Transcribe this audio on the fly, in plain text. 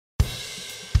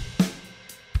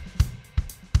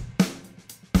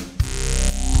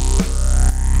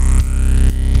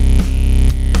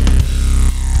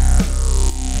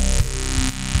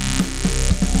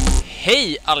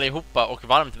Hej allihopa och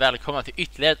varmt välkomna till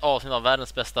ytterligare ett avsnitt av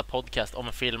världens bästa podcast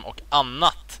om film och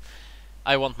annat.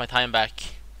 I want my time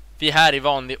back. Vi är här i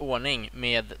vanlig ordning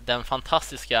med den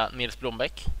fantastiska Nils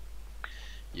Blombeck.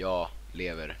 Jag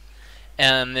lever.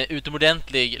 En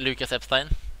utomordentlig Lukas Epstein.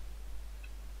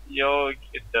 Jag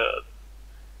är död.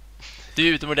 Du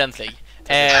är utomordentlig.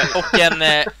 Och en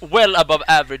well above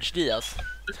average Diaz.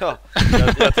 Ja,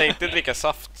 jag tänkte dricka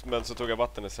saft, men så tog jag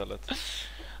vatten istället.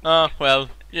 Well,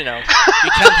 you know, we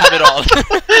can't have it all.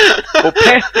 Och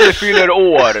Petter fyller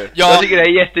år. Ja. Jag tycker det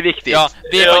är jätteviktigt. Ja,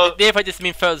 det är faktiskt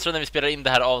min födelsedag när vi spelar in det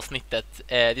här avsnittet.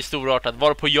 Det är storartat.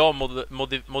 Varpå jag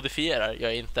modifierar,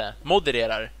 jag inte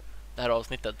modererar det här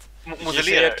avsnittet. Jag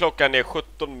ser att klockan är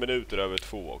 17 minuter över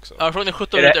 2 också. Ja, klockan är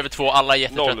 17 minuter över 2. Alla är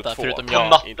jättetrötta, förutom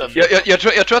jag.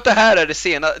 Jag tror att det här är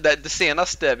det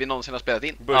senaste vi någonsin har spelat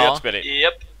in. Börjat spela in.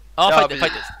 Japp. Ja,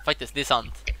 faktiskt, det är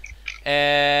sant.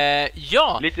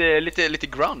 Ja. Lite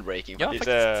groundbreaking. Ja, lite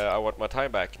faktiskt. I want my time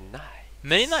back. Nej.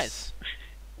 Very nice.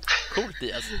 Coolt,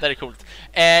 Diaz. Det är coolt.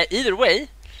 Either way,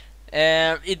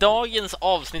 i dagens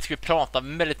avsnitt ska vi prata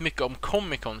väldigt mycket om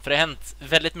Comic-Con. För det har hänt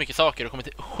väldigt mycket saker och kommit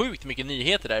sjukt mycket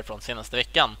nyheter därifrån senaste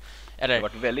veckan. Eller, Det har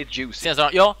varit väldigt juicy.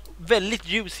 ja, väldigt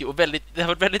juicy och det har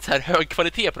varit väldigt så här hög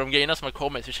kvalitet på de grejerna som har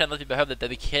kommit. Så vi kände att vi behövde ett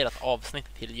dedikerat avsnitt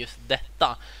till just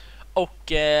detta.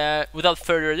 Och without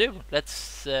further ado,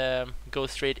 let's go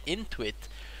straight into it.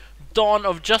 Dawn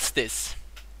of Justice.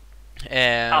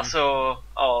 Alltså,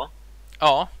 ja.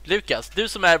 Ja, Lukas, du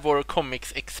som är vår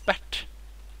comics-expert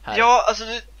här. Ja, alltså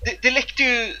det läckte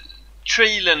ju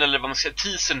trailern, eller vad man ska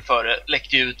säga, teasern för det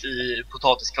läckte ut i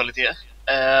potatiskvalitet.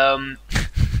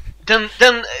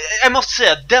 Jag måste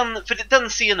säga, den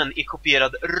scenen är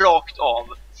kopierad rakt av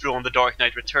från The Dark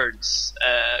Knight Returns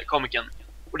komikern.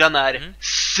 Och den är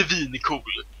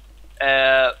svincool.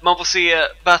 Man får se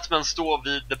Batman stå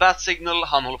vid The Bat Signal.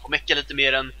 Han håller på att mecka lite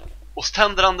mer än. Och så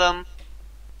tänder han den.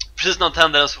 Precis när han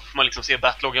tänder den så får man liksom se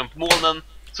Batloggan på molnen.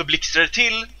 Så blixtrar det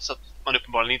till så att man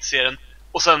uppenbarligen inte ser den.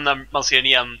 Och sen när man ser den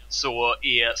igen så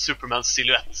är Supermans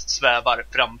silhuett svävar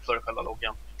framför själva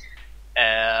loggan.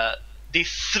 Det är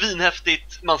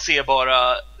svinhäftigt. Man ser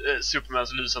bara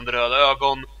Supermans lysande röda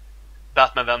ögon.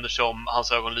 Batman vänder sig om,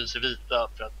 hans ögon lyser vita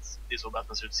för att det är så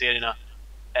Batman ser ut i serierna.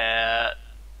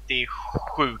 Det är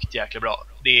sjukt jäkla bra.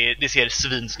 Det ser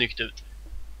svinsnyggt ut.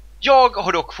 Jag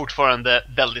har dock fortfarande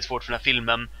väldigt svårt för den här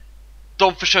filmen.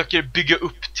 De försöker bygga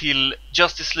upp till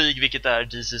Justice League, vilket är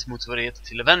DCs motsvarighet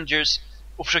till Avengers,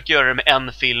 och försöker göra det med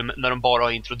en film när de bara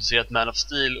har introducerat Man of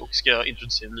Steel och ska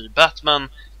introducera en ny Batman.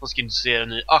 De ska introducera en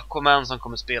ny Aquaman som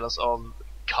kommer spelas av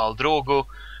Khal Drogo.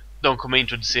 De kommer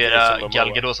introducera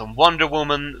Gal Gadot som Wonder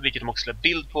Woman, vilket de också släppt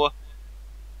bild på.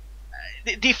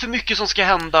 Det är för mycket som ska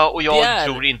hända och jag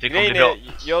tror inte det kommer bli bra.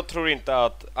 Jag tror inte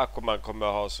att Aquaman kommer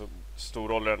ha så stor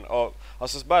roll.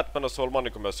 Alltså Batman och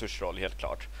Solman kommer ha störst roll, helt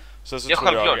klart. Sen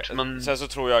så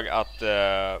tror jag att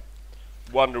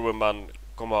Wonder Woman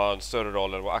kommer ha en större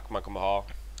roll än vad Aquaman kommer ha.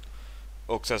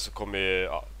 Och sen så kommer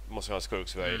måste ha en skurk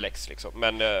som är Lex liksom.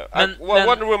 Men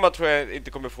Wonder Woman tror jag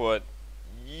inte kommer få en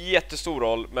jättestor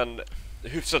roll, men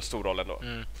hyfsat stor roll ändå.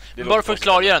 Bara för att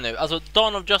klargöra nu, alltså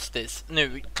Dawn of Justice,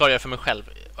 nu klargör jag för mig själv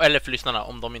eller för lyssnarna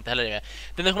om de inte heller är med.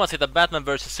 Den kommer att heta Batman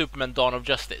vs Superman Dawn of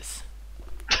Justice.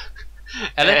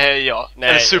 Eller? Ja,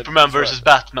 eller Superman vs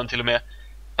Batman till och med.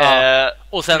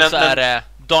 Och sen så är det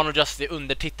Dawn of Justice i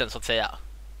undertiteln så att säga.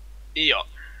 Ja.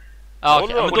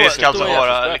 Okay. Och det ska alltså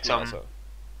vara liksom... Alltså.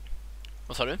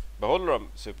 Vad sa du? Behåller de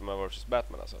Superman vs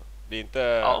Batman alltså? Det är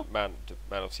inte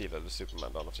Man of Steel eller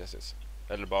Superman Dawn of Justice.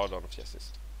 Eller bara Dawn of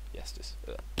Justice.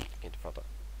 Inte prata.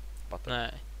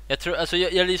 Nej. Jag tror, alltså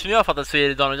som jag har fattat så är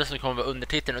det Dawn of Justice som kommer vara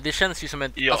undertiteln. Och det känns ju som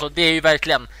en, alltså det är ju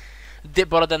verkligen,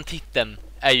 bara den titeln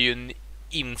är ju en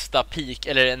insta-peak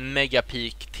eller en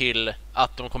mega-peak till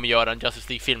att de kommer göra en Justice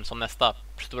League-film som nästa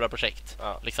stora projekt.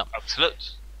 Liksom.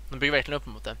 Absolut. De bygger verkligen upp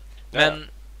mot det. Men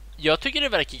jag tycker det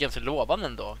verkar ganska lovande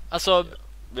ändå. Alltså...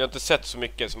 Vi har inte sett så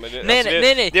mycket som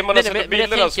nej. Det man har sett på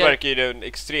bilderna så verkar ju det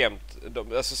extremt.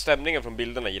 Alltså stämningen från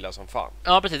bilderna gillar som fan.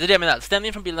 Ja, precis, det är det jag menar.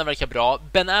 Stämningen från bilderna verkar bra.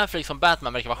 Ben Affleck som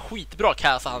Batman verkar vara skitbra.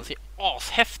 Han ser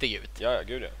ashäftig ut. Ja,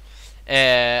 gud ja.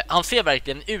 Han ser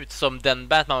verkligen ut som den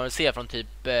Batman man vill se från typ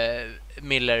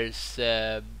Millers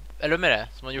eller vad är det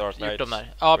som har gjort de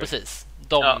där. Ja, precis.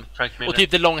 Och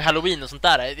typ The Long Halloween och sånt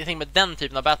där. Jag tänker med den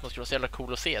typen av Batman skulle vara så jävla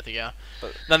cool att se, tycker jag.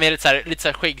 Den är lite så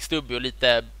här skäggstubbig och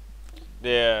lite...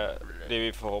 Det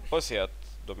vi får hoppas är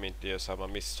att de inte gör samma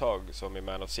misstag som i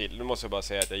Man of Steel. Nu måste jag bara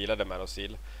säga att jag gillade Man of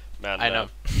Steel.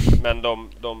 Men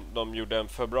de gjorde en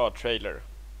för bra trailer.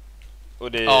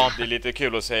 Och det är lite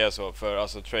kul att säga så, för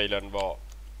alltså trailern var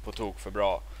på tok för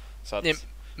bra. Så att...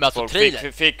 Men alltså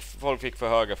folk fick för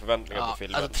höga förväntningar på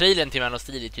filmen. Alltså trailern till Man of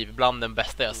Steel är typ bland den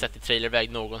bästa jag sett i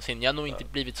trailerväg någonsin. Jag har nog inte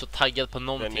blivit så taggad på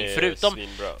någonting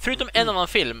förutom en annan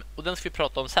film, och den ska vi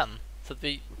prata om sen. Så att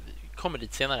vi kommer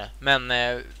dit senare. Men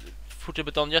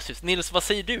fortsätt on Justice. Nils, vad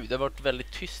säger du? Det har varit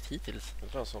väldigt tyst hittills. Jag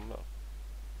tror han somnar.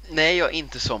 Nej, jag har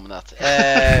inte somnat.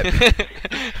 Nej,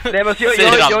 men jag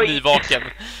är nyvaken.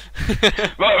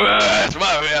 Jag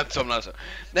har inte somnat alltså.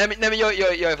 Nej, men jag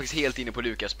är faktiskt helt inne på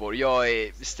Lukas spår.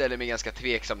 Jag ställer mig ganska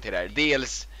tveksam till det här.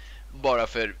 Dels bara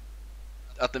för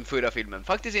att den förra filmen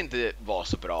faktiskt inte var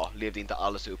så bra. Levde inte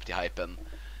alls upp till hypen.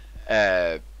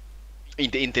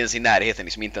 Inte ens i närheten,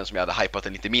 liksom, inte ens om jag hade hypat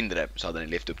den lite mindre så hade den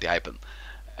levt upp till hypen.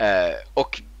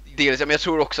 Och dels, men jag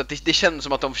tror också att det känns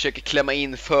som att de försöker klämma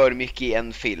in för mycket i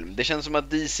en film. Det känns som att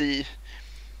DC,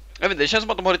 jag vet inte, det känns som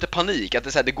att de har lite panik, att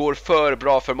det, så här, det går för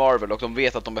bra för Marvel och de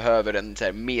vet att de behöver en så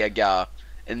här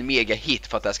mega hit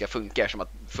för att det här ska funka, som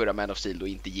att förra Man of Steel då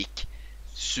inte gick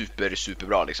super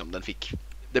bra liksom.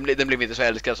 Den blev inte så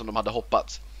älskad som de hade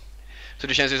hoppats. Så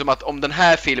det känns ju som att om den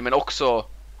här filmen också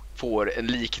får en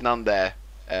liknande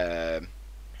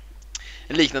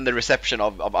reception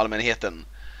av allmänheten,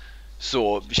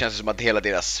 så känns det som att hela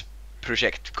deras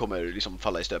projekt kommer liksom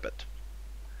falla i stöpet.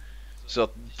 Så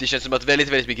att det känns som att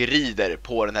väldigt mycket rider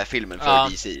på den här filmen för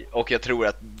DC. Och jag tror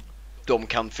att de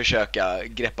kan försöka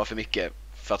greppa för mycket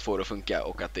för att få det att funka,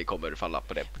 och att det kommer falla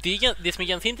på det. Det som är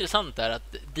ganska intressant är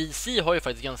att DC har ju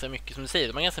faktiskt ganska mycket, som du säger,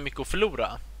 de har ganska mycket att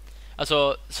förlora.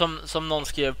 Alltså, som någon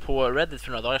skrev på Reddit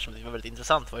för några dagar sedan, det var väldigt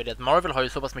intressant, var ju det att Marvel har ju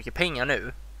så pass mycket pengar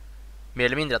nu, mer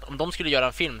eller mindre, att om de skulle göra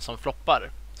en film som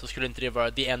floppar, så skulle inte det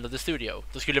vara the end of the studio.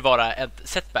 Då skulle det vara ett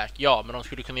setback, ja, men de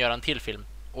skulle kunna göra en till film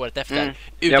året efter.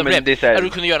 Utan du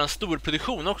kunde göra en stor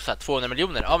produktion också, 200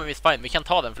 miljoner. Ja, men visst, fine, vi kan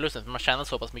ta den förlusten, för man tjänar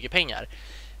så pass mycket pengar.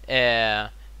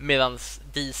 Medan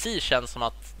DC känns som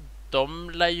att de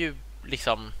lär ju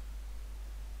liksom...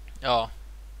 Ja,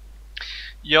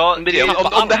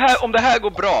 om det här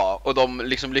går bra och de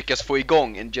liksom lyckas få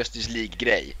igång en Justice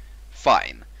League-grej,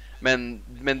 fine. Men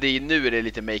nu är det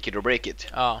lite make it or break it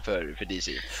för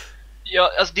DC.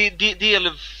 Ja, alltså det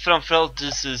gäller framförallt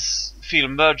DCs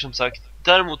filmvärld, som sagt.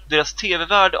 Däremot deras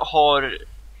tv-värld har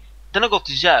gått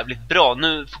jävligt bra.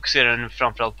 Nu fokuserar den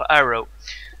framförallt på Arrow.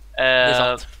 Det är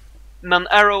sant. Men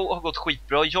Arrow har gått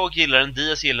skitbra. Jag gillar den,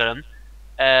 Diaz gillar den.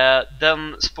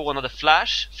 Den spånade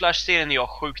Flash. Flash-serien är jag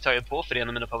sjukt taggad på, för det är en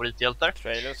av mina favorithjältar.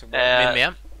 Trailern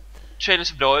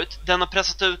ser bra ut. Den har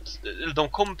pressat ut, eller de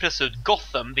kommer pressa ut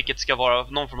Gotham, vilket ska vara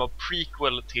någon form av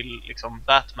prequel till liksom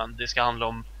Batman. Det ska handla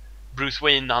om Bruce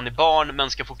Wayne när han är barn, men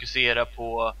ska fokusera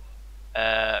på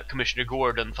Commissioner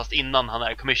Gordon, fast innan han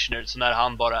är Commissioner, så när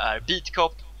han bara är beat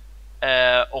cop,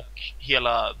 och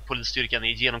hela polisstyrkan är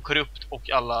genomkorrupt och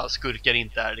alla skurkar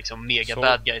inte är liksom mega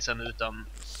bad guys än, utan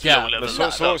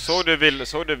såg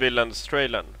du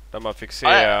Villains-trailern där man fick se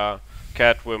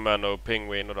Catwoman och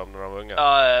Penguin och de när de var unga?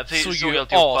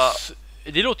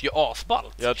 Det låter ju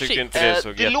asballt. Jag tycker inte det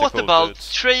såg det låter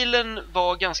ballt. Trailern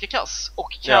var ganska kass,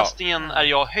 och castingen är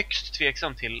jag högst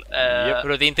tveksam till. Det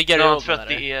är inte Gary Oldman, för att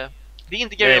det är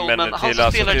inte Gary Oldman. Han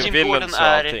som spelar Jim Gordon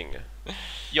är...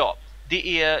 Ja,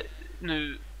 det är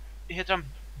nu... Heter han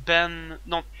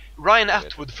Ryan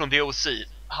Atwood från The OC.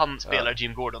 Han spelar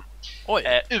Jim Gordon.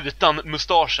 Utan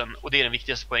mustaschen, och det är den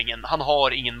viktigaste poängen. Han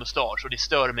har ingen mustasch, och det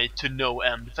stör mig to no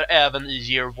end. För även i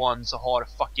Year One så har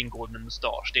fucking Gordon en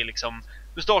mustasch. Det är liksom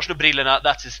mustaschen och brillorna,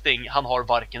 that's his thing. Han har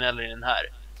varken eller i den här.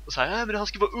 Och så här, men han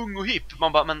ska vara ung och hipp.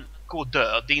 Man bara, men gå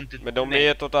död, det är inte... Men de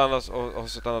är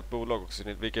hos ett annat bolag också.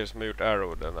 Vilka är det som har gjort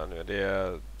Arrow den här nu? Det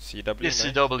är CW. Det är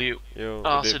CW.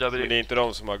 CW. Men det är inte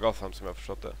de som har Gotham, som jag har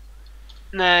förstått det.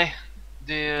 Nej.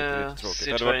 Det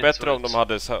hade varit bättre om de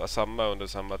hade samma under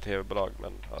samma tv-bolag,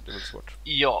 men det är väl svårt.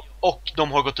 Ja, och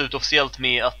de har gått ut officiellt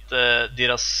med att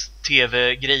deras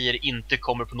tv-grejer inte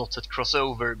kommer på något sätt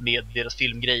crossover med deras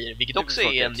filmgrejer, vilket också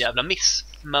är en jävla miss.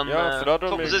 Men för då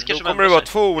kommer det vara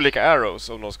 2 olika Arrows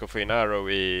om de ska få in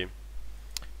Arrow i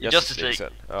Justice League.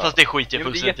 Fast det skiter jag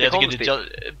fullständigt. Jag tycker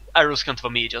Arrow ska inte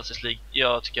vara med i Justice League.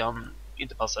 Jag tycker han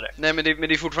inte passar det. Nej, men det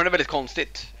är fortfarande väldigt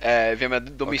konstigt.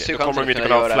 De missar ju chansen att kunna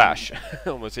göra Flash.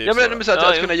 Men så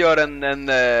att kunna göra en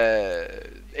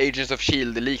Agents of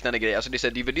Shield liknande grej. Alltså det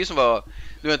är det som var,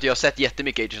 nu har inte jag sett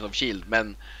jättemycket Agents of Shield,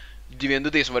 men det är ju ändå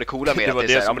det som var det coola med det var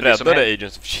det som räddade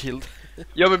Agents of Shield.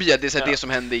 Ja, men det är det som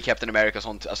hände i Captain America och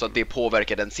sånt, alltså att det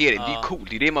påverkar den serien. Det är coolt,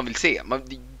 det är det man vill se.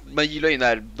 Man gillar ju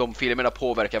när de filmerna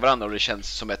påverkar varandra och det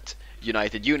känns som ett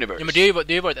United Universe. Ja, men det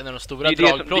har ju varit en av de stora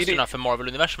dragplåsterna för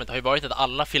Marvel-universumet. Det har ju varit att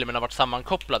alla filmerna har varit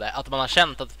sammankopplade. Att man har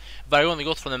känt att varje gång det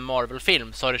gått från en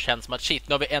Marvel-film så har det känts som att shit,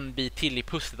 nu har vi en bit till i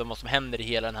pusslet om vad som händer i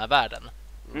hela den här världen.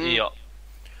 Ja.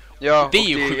 Ja, det är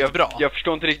ju sjukt bra. Jag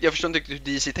förstår inte riktigt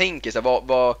hur DC tänker. Så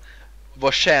här,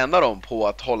 vad tjänar de på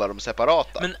att hålla dem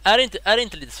separata? Men är det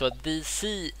inte lite så att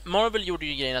Marvel gjorde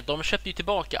ju grejen att de köpte ju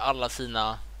tillbaka alla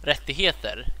sina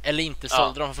rättigheter, eller inte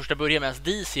sålde dem från första början, medan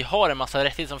DC har en massa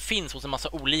rättigheter som finns hos en massa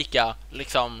olika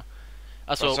liksom,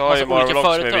 alltså så har ju Marvel olika också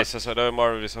företag. Med vissa, så det har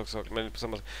Marvel också, men på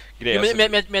samma grej.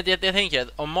 Ja, men jag tänker att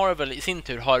om Marvel i sin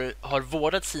tur har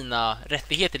vårdat sina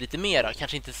rättigheter lite mera,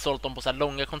 kanske inte sålt dem på så här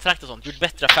långa kontrakt och sånt, gjort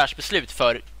bättre affärsbeslut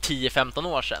för 10-15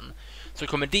 år sedan, så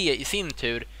kommer det i sin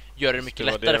tur göra det mycket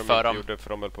lättare för dem. Gjorde för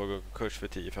de höll på kurs för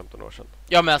 10-15 år sedan.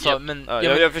 Ja, men alltså,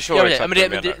 jag förstår exakt vad du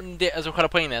menar. Alltså, själva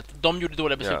poängen är att de gjorde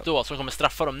dåliga beslut då, som kommer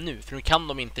straffa dem nu, för nu kan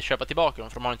de inte köpa tillbaka dem,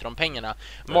 för de har inte de pengarna.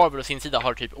 Marvel å sin sida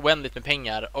har typ oändligt med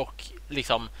pengar, och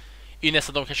liksom är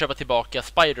nästan de kan köpa tillbaka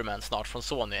Spider-Man snart från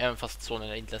Sony, även fast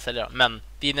Sony inte säljer dem. Men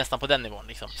det är nästan på den nivån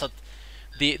liksom. Så att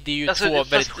det är ju två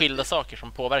väldigt skilda saker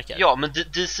som påverkar. Ja, men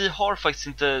DC har faktiskt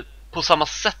inte på samma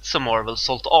sätt som Marvel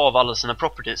sålt av alla sina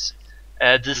properties.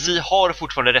 DC har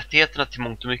fortfarande rättigheterna till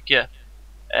mångt och mycket.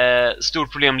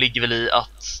 Stort problem ligger väl i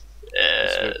att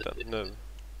nu.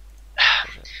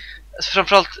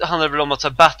 Framförallt handlar det väl om att så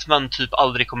här, Batman typ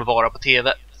aldrig kommer vara på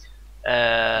TV.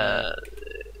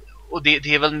 Och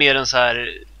det är väl mer en så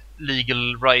här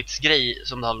legal rights grej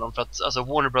som det handlar om, för att alltså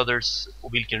Warner Brothers,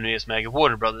 och vilken nu är som äger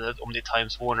Warner Brothers, om det är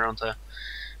Times Warner inte,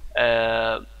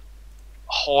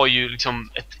 har ju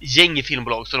liksom ett gäng i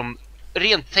filmbolag så de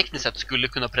rent tekniskt sett skulle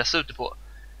kunna pressa ut det på.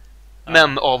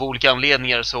 Men av olika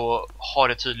anledningar så har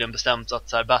det tydligen bestämt att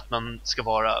så här, Batman ska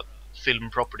vara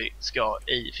film property, ska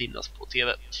ej finnas på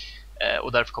TV.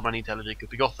 Och därför kommer han inte heller dyka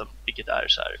upp i Gotham, vilket är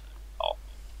så här,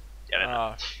 jag vet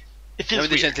inte.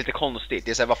 Det känns lite konstigt.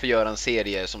 Det är så här, varför göra en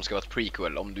serie som ska vara ett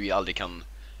prequel om du aldrig kan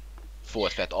få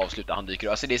ett fett avslut där han dyker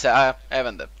upp? Alltså det är så här, jag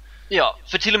vet inte. Ja,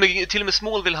 för till och med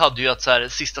Smallville hade ju att så här,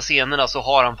 sista scenerna så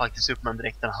har han faktiskt upp med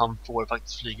direkt när han får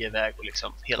faktiskt flyga iväg och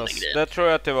liksom hela den grejen. Det tror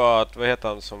jag att det var att, vad heter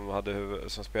han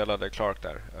som spelade Clark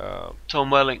där? Tom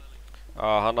Welling.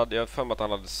 Ja, jag för mig att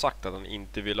han hade sagt att han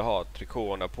inte ville ha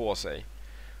trikåerna på sig.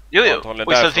 Jo,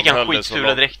 och istället fick han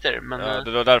skitfula dräkter. Men ja,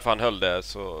 det var därför han höll det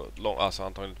så långt, alltså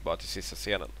antagligen inte bara till sista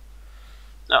scenen.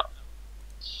 Ja.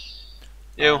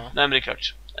 Jo, nej men det är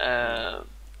klart.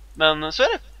 Men så är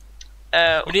det.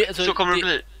 Och det, alltså, så kommer det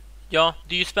bli. Ja,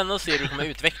 det är ju spännande att se hur det kommer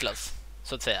utvecklas,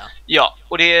 så att säga. Ja,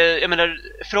 och det är, jag menar,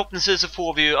 förhoppningsvis så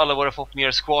får vi ju alla våra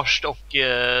förhoppningar squashed, och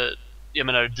jag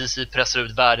menar, DC pressar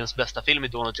ut världens bästa film i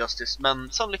Dawn of Justice,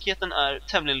 men sannolikheten är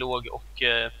tämligen låg, och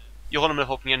jag håller med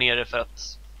förhoppningar nere för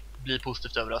att bli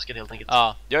positivt överraskad helt enkelt.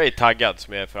 Ja. Jag är taggad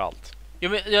som jag är för allt. Ja,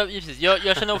 men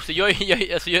jag känner också, jag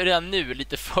är redan nu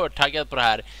lite för taggad på det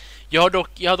här. Jag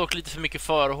har dock lite för mycket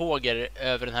farhågor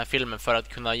över den här filmen för att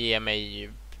kunna ge mig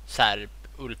så här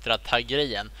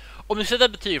ultra-tagg-grejen. Om du sätter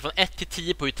betyg från 1 till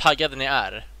 10 på hur taggade ni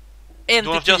är. 1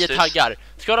 till 10 taggar.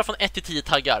 Skala från 1 till 10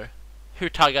 taggar. Hur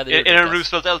taggad är du? Är det en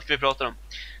Roosevelt Elk vi pratar om?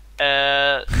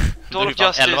 Dawn of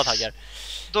Justice. 11 taggar.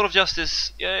 Dawn of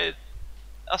Justice,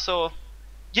 alltså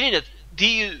grejen är, det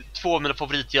är ju två av mina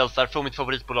favorithjältar från mitt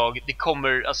favoritbolag. Det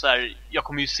kommer, alltså här, jag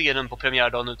kommer ju se den på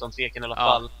premiärdagen utan tvekan i alla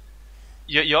fall.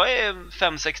 Jag är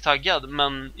 5-6 taggad,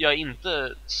 men jag är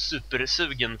inte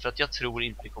supersugen för att jag tror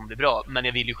inte det kommer bli bra. Men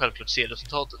jag vill ju självklart se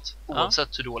resultatet,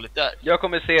 oavsett hur dåligt det är. Jag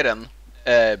kommer se den,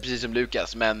 precis som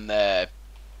Lukas, men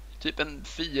typ en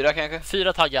 4 kanske.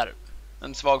 4 taggar.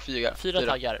 En svag 4. 4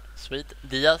 taggar, sweet.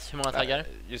 Diaz, hur många taggar?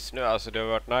 Just nu, alltså det har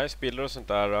varit nice bilder och sånt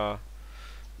där.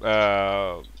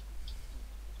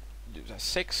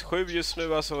 6-7 just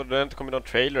nu, alltså det har inte kommit någon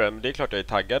trailer, men det är klart jag är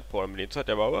taggad på den, men det är inte så att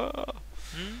jag bara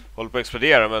håller på att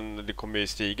explodera, men det kommer ju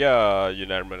stiga ju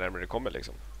närmare det kommer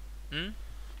liksom.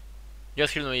 Jag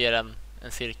skulle nog ge den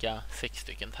en cirka 6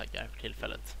 stycken taggar för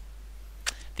tillfället.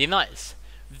 Det är nice.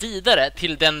 Vidare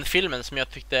till den filmen som jag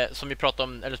tyckte, som vi pratade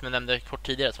om, eller som jag nämnde kort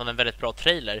tidigare, som var en väldigt bra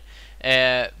trailer.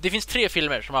 Det finns 3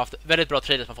 filmer som har haft väldigt bra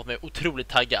trailers som har fått mig otroligt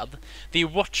taggad. Det är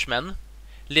Watchmen,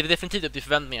 levde definitivt upp till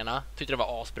förväntningarna, tyckte det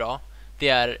var asbra. Det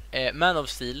är Man of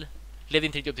Steel, levde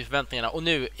inte riktigt upp till förväntningarna. Och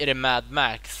nu är det Mad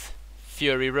Max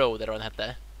Fury Road, eller vad den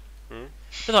hette.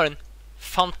 Den har en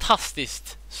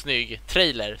fantastiskt snygg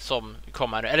trailer som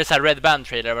kommer, eller så här Red Band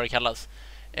trailer, vad det kallas.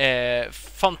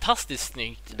 Fantastiskt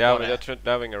snyggt. Jag tror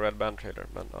inte det var ingen Red Band trailer,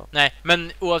 men ja. Nej,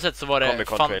 men oavsett så var det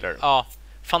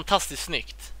fantastiskt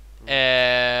snyggt.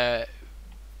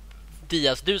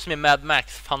 Diaz, du som är Mad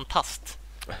Max fantast.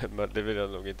 Men det vill jag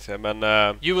nog inte säga, men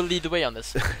you will lead the way on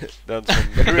this. den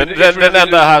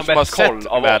enda här som har sett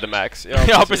Mad Max.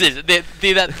 Ja, precis.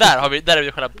 Det där är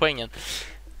vi själva poängen.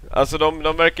 Alltså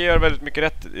de verkar göra väldigt mycket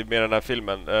rätt med den här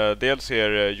filmen. Dels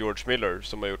är George Miller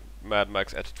som har gjort Mad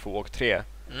Max 1, 2 och 3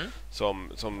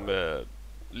 som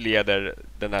leder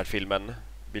den här filmen,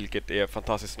 vilket är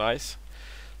fantastiskt nice.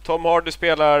 Tom Hardy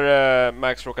spelar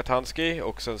Max Rokatansky,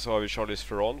 och sen så har vi Charlize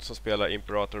Theron som spelar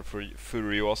Imperator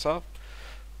Furiosa.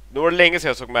 Nu var det länge sedan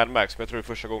jag såg Mad Max, men jag tror det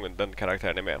är första gången den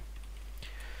karaktären är med.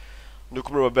 Nu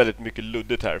kommer det vara väldigt mycket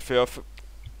luddigt här, för jag har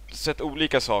sett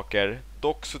olika saker.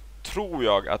 Dock så tror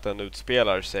jag att den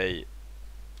utspelar sig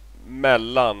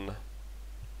mellan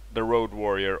The Road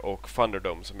Warrior och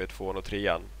Thunderdome, som är 2:an och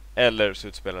 3:an. Eller så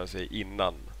utspelar den sig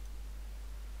innan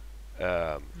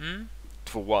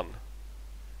 2:an.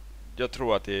 Jag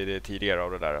tror att det är tidigare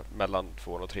av det där, mellan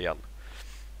 2:an och 3:an.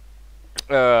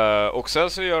 Och sen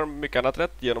så gör de mycket annat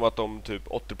rätt genom att de typ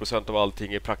 80% av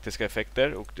allting är praktiska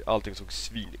effekter, och allting såg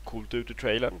svincoolt ut i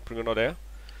trailern på grund av det.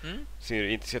 Ser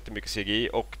inte så jättemycket CGI,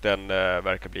 och den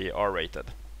verkar bli R-rated.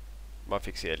 Man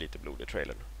fick se lite blod i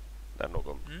trailern där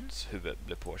någons huvud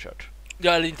blev påkört.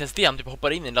 Ja, eller inte ens det, han typ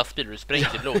hoppar in i en lastbil och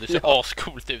sprängt i blod. Det ser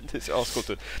ascoolt ut. Det ser ascoolt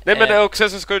ut. Nej, men också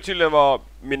så ska det tydligen vara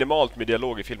minimalt med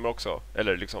dialog i filmer också.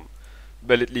 Eller liksom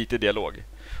väldigt lite dialog.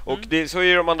 Och så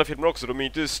är de andra filmer också. De är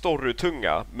inte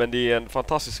storytunga, men det är en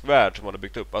fantastisk värld som man har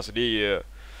byggt upp. Alltså det är ju,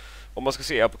 om man ska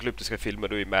se apokalyptiska filmer,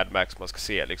 då är Mad Max man ska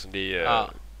se liksom. Det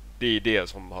är det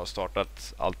som har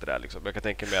startat allt det där liksom. Jag kan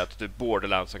tänka mig att typ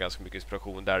Borderlands har ganska mycket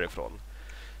inspiration därifrån.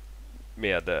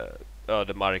 Med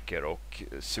ödemarker och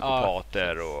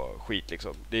psykopater och skit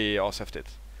liksom. Det är ashäftigt.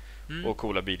 Och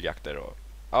coola biljakter och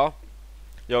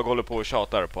jag håller på och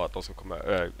tjatar på att de ska komma,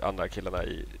 andra killarna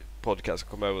i podcast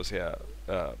komma över och se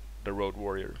The Road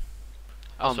Warrior.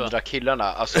 Andra killarna,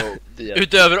 alltså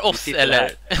utöver oss,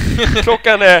 eller?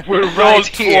 Klockan är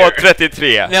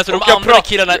 02:33. Nej, alltså de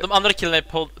andra killarna i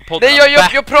podden. Nej,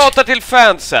 jag pratar till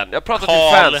fansen. Jag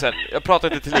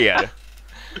pratar inte till er.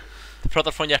 Du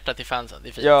pratar från hjärtat till fansen, det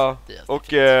är fint. Ja,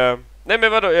 och nej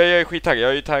men vadå, jag är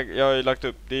skittaggad. Jag har lagt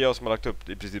upp, det är jag som har lagt upp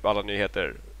i princip alla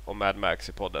nyheter om Mad Max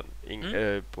i podden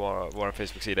på vår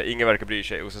Facebook-sida. Ingen verkar bry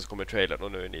sig, och sen så kommer trailern,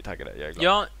 och nu är ni taggade. Jag är glad.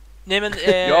 Ja, nej men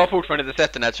jag har fortfarande inte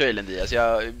sett den här trailern, Diaz.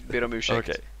 Jag ber om ursäkt.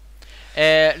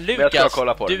 Lukas,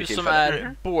 du som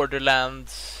är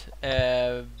Borderlands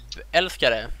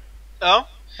älskare. Ja.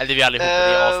 Eller det är vi allihopa, det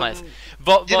är asnice.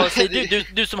 Vad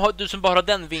säger du som bara har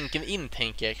den vinkeln in,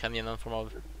 tänker jag, kan ge någon form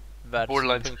av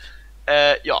Borderlands.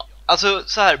 Ja, alltså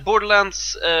så här,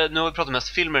 Borderlands, nu har vi pratat mest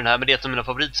filmer den här, men det är ett av mina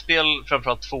favoritspel,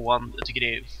 framförallt 2:an. Jag tycker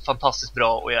det är fantastiskt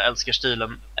bra och jag älskar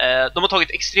stilen. De har tagit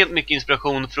extremt mycket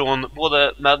inspiration från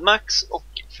både Mad Max och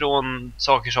från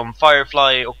saker som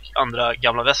Firefly och andra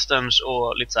gamla westerns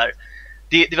och lite så här.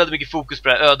 Det är väldigt mycket fokus på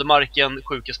det här ödemarken,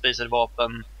 sjuka spacade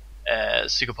vapen,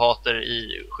 psykopater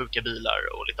i sjuka bilar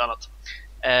och lite annat.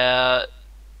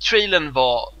 Trailern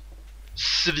var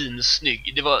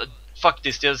svinsnygg. Det var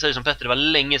faktiskt, jag säger som Petter, det var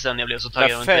länge sedan jag blev så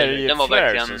taggad av den. Den var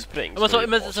verkligen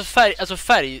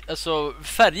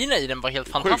färgerna i den var helt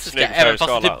fantastiska,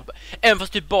 även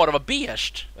fast det bara var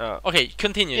beige. Okej,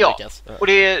 continue, Lukas. Och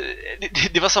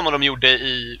det var samma de gjorde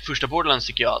i första Borderlands,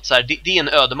 tycker jag. Så här, det är en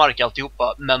ödemark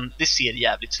alltihopa, men det ser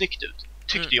jävligt snyggt ut,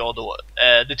 tyckte jag då.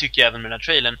 Det tycker jag även med den här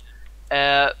trailern.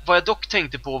 Vad jag dock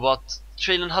tänkte på var att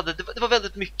trailern hade, det var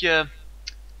väldigt mycket,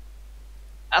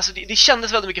 alltså det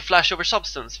kändes väldigt mycket flash over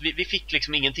substance. Vi fick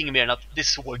liksom ingenting mer än att det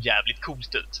såg jävligt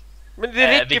coolt ut. Men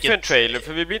det räcker för en trailer,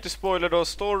 för vi blir inte spoilade av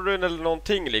storyn eller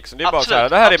någonting liksom. Det är bara så här,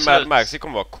 det här är Mad Max, det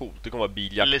kommer vara coolt, det kommer vara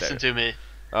biljakter. Listen to me.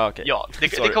 Okay. Ja, det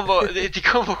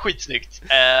kommer vara skitsnyggt.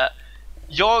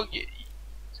 Jag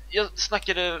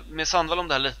snackade med Sandvall om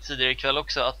det här lite tidigare ikväll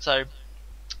också, att så här,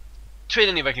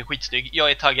 trailern är verkligen skitsnygg.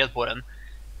 Jag är taggad på den.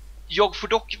 Jag får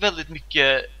dock väldigt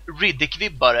mycket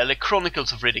Riddick-vibbar, eller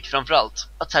Chronicles of Riddick framförallt.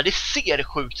 Att så här, det ser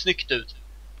sjukt snyggt ut.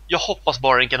 Jag hoppas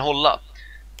bara den kan hålla.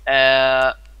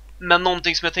 Men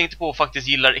någonting som jag tänkte på och faktiskt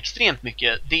gillar extremt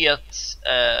mycket, det är att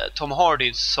Tom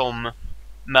Hardy som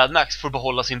Mad Max får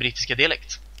behålla sin brittiska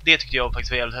dialekt. Det tyckte jag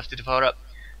faktiskt var jävligt häftigt att få höra.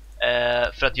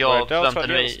 För att jag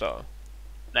förväntade mig...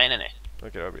 Nej.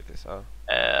 Okej, det var brittiskt, ja.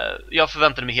 Jag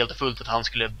förväntade mig helt och fullt att han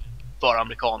skulle vara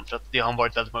amerikan, för att det har han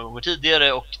varit väldigt många gånger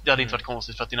tidigare, och det hade inte varit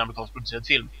konstigt för att det är en amerikansk producerad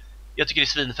film. Jag tycker det är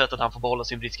svinfett att han får behålla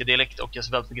sin brittiska dialekt, och jag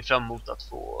ser väldigt mycket fram emot att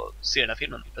få se den här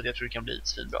filmen, för att jag tror det kan bli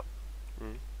svinbra.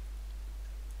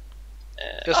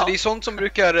 Alltså det är sånt som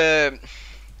brukar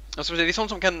alltså det är sånt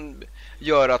som kan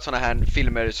göra att såna här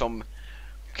filmer som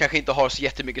kanske inte har så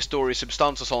jättemycket story,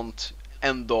 substans och sånt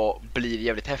ändå blir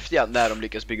jävligt häftiga när de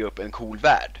lyckas bygga upp en cool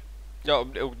värld. Ja,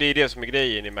 och det är det som är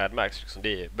grejen i Mad Max liksom.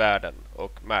 Det är världen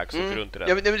och Max och runt i den.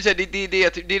 Ja, men det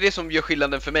är det som gör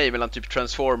skillnaden för mig mellan typ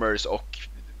Transformers och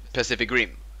Pacific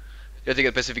Rim. Jag tycker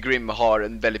att Pacific Rim har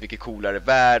en väldigt mycket coolare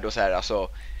värld och så här, alltså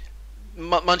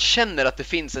man känner att det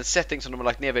finns en setting som de har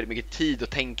lagt ner väldigt mycket tid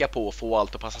att tänka på och få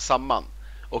allt att passa samman.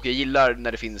 Och jag gillar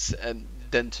när det finns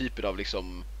den typen av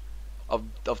liksom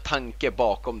av tanke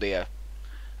bakom det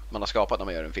man har skapat när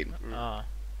man gör en film. Ja.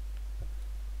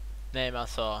 Nej men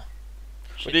alltså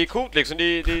och det är coolt liksom, det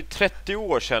är 30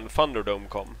 år sedan Thunderdome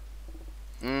kom.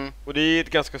 Och det är ett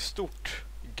ganska stort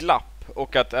glapp,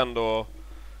 och att ändå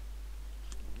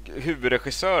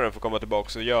huvudregissören får komma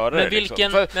tillbaka och göra men det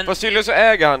vilken, liksom. Fast tydligen så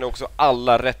äger han också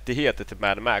alla rättigheter till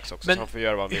Mad Max också, men så han får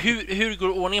göra vad han vill. Hur går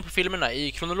ordningen på filmerna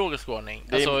i kronologisk ordning?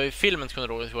 Alltså i filmens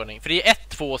kronologisk ordning? För det är 1,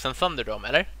 2 och sen Thunderdome,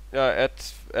 eller? Ja,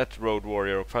 ett Road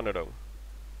Warrior och Thunderdome.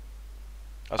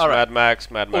 Alltså Mad Max.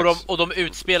 Och de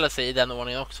utspelar sig i den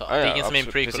ordningen också? Ja, det är ingen absolut, som är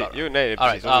en prequel? Jo, nej,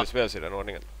 precis. De utspelar sig i den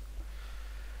ordningen.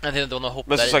 Men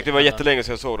som sagt, det var jättelänge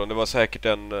sedan jag såg dem. Det var säkert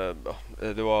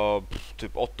det var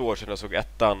typ 8 år sedan jag såg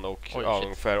ettan, och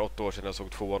ungefär 8 år sedan jag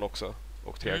såg tvåan också.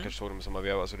 Och tre kanske såg dem i samma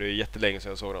veva, så det är jättelänge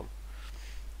sedan jag såg dem.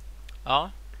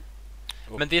 Ja.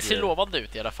 Men det ser lovande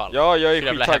ut i alla fall. Ja, jag är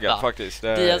skittaggad faktiskt.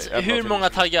 Hur många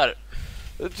taggar?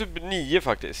 Typ 9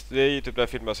 faktiskt. Det är ju typ den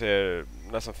film jag ser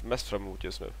nästan mest fram emot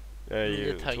just nu. Jag är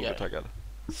ju otroligt taggad.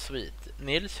 Sweet.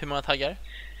 Nils, hur många taggar?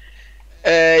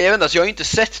 Jag vet inte, alltså jag har ju inte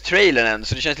sett trailern än,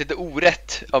 så det känns lite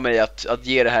orätt av mig att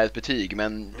ge det här ett betyg,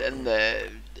 men en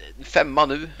 5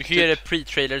 nu. Vi kan göra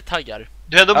pre-trailer-taggar.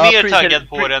 Du är ändå mer taggad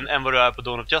på den än vad du är på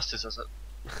Dawn of Justice alltså.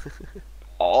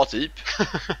 Ja, typ.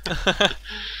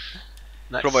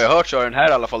 Nice. Från vad jag har hört så är den här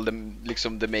i alla fall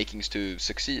liksom the makings to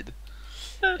succeed.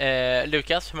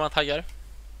 Lukas, hur många taggar?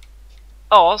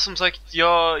 Ja, som sagt,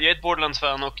 jag är ett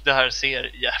Borderlands-fan och det här ser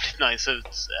jävligt nice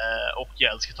ut. Och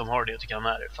jag älskar Tom Hardy, jag tycker han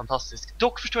är fantastisk.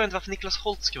 Dock förstår jag inte varför Nicholas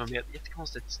Hoult ska vara med,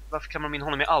 jättekonstigt. Varför kan man minna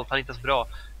honom i allt, han är inte ens bra.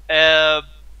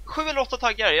 7 eller 8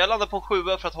 taggar, jag landar på en 7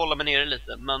 för att hålla mig nere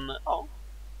lite. Men ja,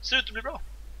 ser ut att bli bra.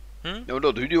 Ja, då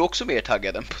är du också mer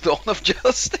taggad än på Dawn of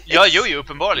Justice. Ja, jo,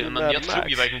 uppenbarligen, men jag tror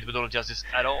ju verkligen inte på Dawn of Justice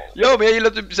at all. Ja, men jag gillar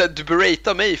att du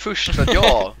beratar mig först för att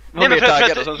jag nej, men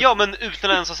för att, ja, men utan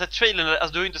att ens ha sett trailern,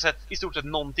 alltså du har ju inte sett i stort sett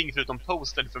någonting förutom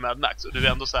postern för Mad Max, och du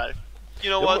är ändå så här,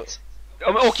 you know what?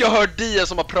 Ja, men, och jag hör Dia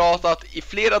som har pratat i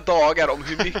flera dagar om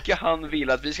hur mycket han vill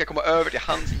att vi ska komma över till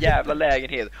hans jävla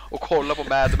lägenhet och kolla på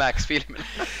Mad Max-filmen.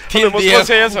 Till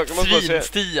det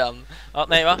Stian. Ja,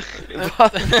 nej va?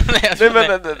 nej,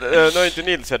 men nu har inte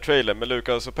Nils sett trailern med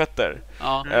Lukas och Petter.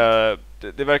 Ja.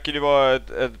 Det verkar ju vara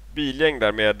ett bilgäng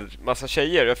där med massa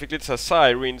tjejer. Jag fick lite så här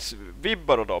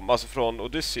Sirens-vibbar av dem, alltså från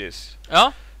Odysseus.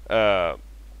 Ja.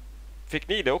 Fick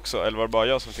ni det också, eller var det bara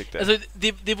jag som fick det? Alltså,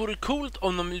 det vore coolt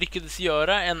om de lyckades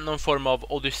göra någon form av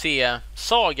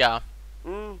Odyssey-saga.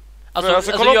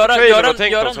 Alltså kolla på trailern och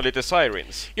tänk dem som lite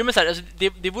Sirens. Jo, men så här, alltså,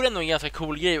 det vore ändå en ganska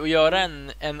cool grej att göra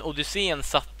en Odysseen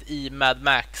satt i Mad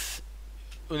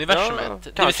Max-universumet.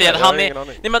 Ja, det vill säga att han är...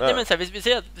 Nej, men så här, vi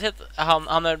säger att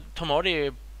han är Tom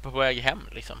Hardy på väg hem,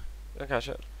 liksom. Ja,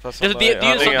 kanske. Det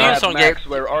är ju en sån grej.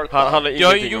 Han har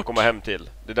ingenting att komma hem till.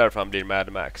 Det är därför han blir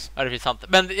Mad Max. Ja, det finns sant.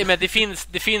 Men det finns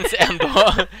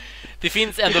ändå det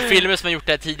finns ändå filmer som har gjort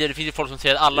det här tidigare. Det finns ju folk som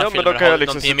säger att alla filmer har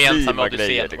liksom något gemensamt med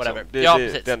Odyssey liksom. Det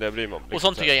är det enda jag bryr mig om. Liksom. Och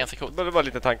sånt tycker jag är ganska coolt. Det var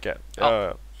lite tanke.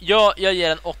 Jag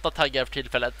ger en 8 taggar för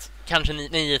tillfället. Kanske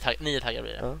 9 taggar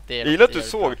blir det. Ja. Det är jag gillar att du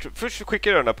såg. Först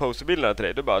skickade jag den där posterbilderna till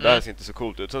dig. Du bara, det här ser inte så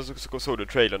coolt ut. Sen så såg du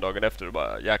trailern dagen efter och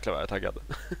bara, jäklar vad jag är taggad.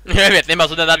 Jag vet, nej, men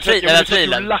alltså den där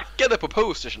trailern. Du lackade på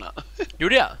postersna.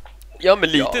 Gjorde jag? Ja, men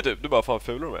lite typ. Du bara, fan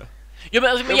fular de är. Ja,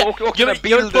 men alltså, och den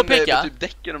bilden med typ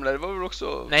däcken det var väl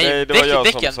också... Nej, det var jag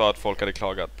som sa att folk hade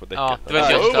klagat på däcken. Ja, det var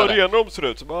inte jag som vad rena de ser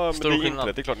ut. Så bara, men det är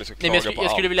inte det är klart ni ska klaga på allt.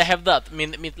 Jag skulle vilja hävda att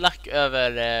mitt lack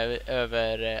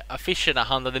över affischerna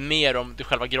handlade mer om det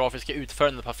själva grafiska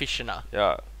utförandet på affischerna.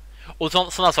 Ja. Och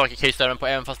sådana saker kan ju störa mig på,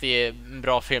 även fast det är en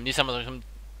bra film. Det är samma sak som...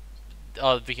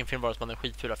 Ja, vilken film var det som hade en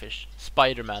skitful affisch?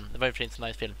 Spider-Man, det var ju inte så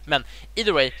nice film. Men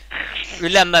either way, vi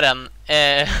lämnar den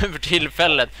för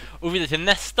tillfället och vidare till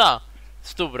nästa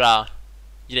stora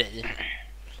grej.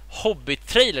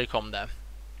 Hobbit-trailer kom det.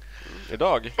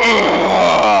 Idag?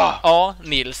 Ja,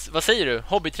 Nils, vad säger du?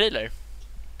 Hobbit-trailer?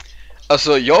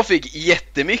 Alltså, jag fick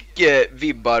jättemycket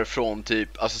vibbar från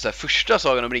typ, alltså så här, första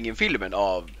Sagan om ringen-filmen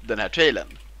av den här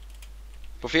trailern.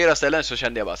 På flera ställen så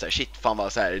kände jag bara så här, shit, fan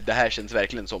vad så här, det här känns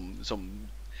verkligen som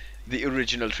the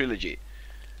original trilogy.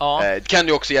 Ja. Det kan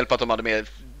ju också hjälpa att de hade med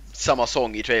samma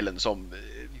sång i trailern som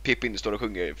Pippin står och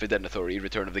sjunger för Denethor i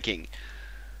Return of the King.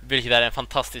 Vilket är en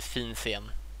fantastiskt fin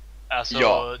scen. Alltså,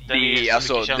 ja, den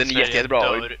är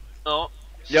jättebra.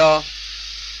 Ja.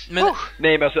 Men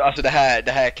nej, men alltså det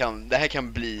här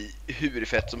kan bli hur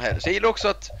fett som helst. Jag gillar också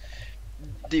att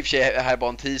det i och för sig är här bara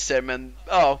en teaser, men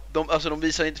ja, de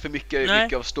visar inte för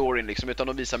mycket av storyn liksom, utan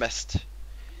de visar mest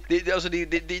det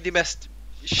är mest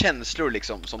känslor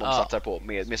liksom som de satsar på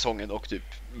med sången och typ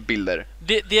bilder.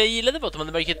 Det jag gillade var att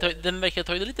den verkar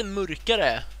ta det lite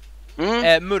mörkare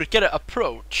mörkare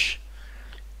approach.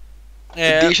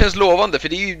 Det känns lovande, för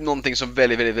det är ju någonting som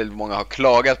väldigt många har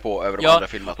klagat på över de andra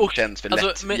filmerna. De känns för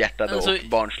lätthjärtade och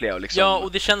barnsliga och liksom. Ja,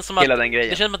 och det känns som att hela den grejen.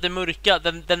 Det känns som att det mörka,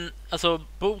 alltså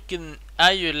boken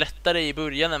är ju lättare i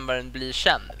början än vad den blir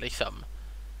sen liksom.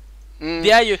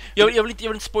 Det är ju, jag vill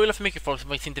inte spoila för mycket, folk som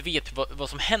faktiskt inte vet vad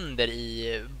som händer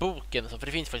i boken, för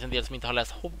det finns faktiskt en del som inte har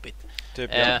läst Hobbit.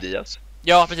 Typ Diaz.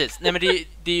 Ja, precis. Nej, men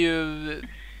det är ju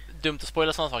dumt att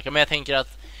spoila sådana saker, men jag tänker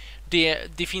att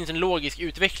det finns en logisk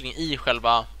utveckling i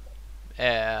själva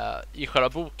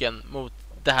boken mot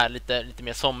det här lite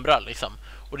mer sombra liksom.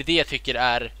 Och det är det jag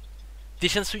tycker det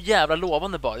känns så jävla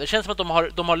lovande bara. Det känns som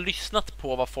att de har lyssnat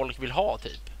på vad folk vill ha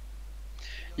typ.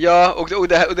 Ja,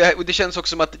 och det känns också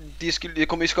som att det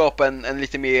kommer ju skapa en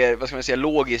lite mer, vad ska man säga,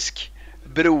 logisk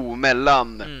bro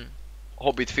mellan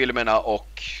Hobbitfilmerna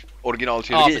och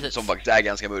originaltrilogin, som faktiskt är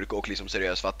ganska mörk och liksom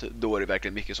seriös, för att då är det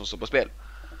verkligen mycket som står på spel.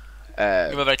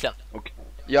 Det var verkligen.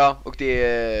 Och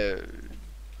det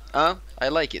I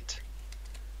like it.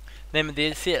 Nej, men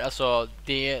det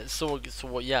såg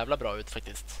så jävla bra ut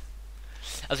faktiskt.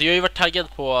 Alltså jag har ju varit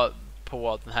taggad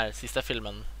på den här sista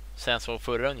filmen sen jag såg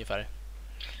förra ungefär.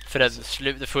 För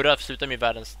det förra slutade med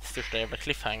världens största jävla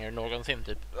cliffhanger någonsin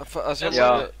typ. Alltså,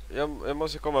 jag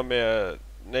måste komma med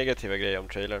negativa grejer om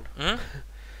trailern.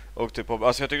 Och typ,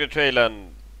 alltså jag tycker trailern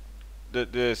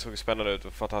det såg spännande ut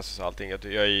och fantastiskt allting. Jag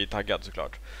är taggad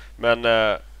såklart. Men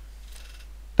det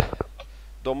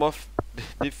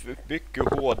är för mycket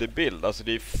HD-bild. Alltså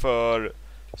det är för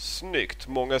snyggt.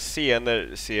 Många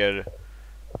scener ser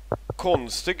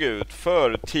konstiga ut,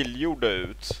 för tillgjorda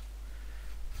ut.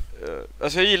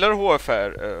 Alltså jag gillar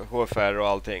HFR och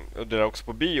allting, och det är också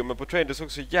på bio, men på train det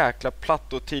såg så jäkla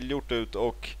platt och tillgjort ut,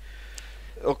 och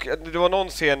det var någon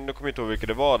scen, nu kommer jag inte ihåg vilka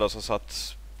det var där, som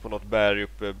satt på något berg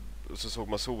uppe, och så såg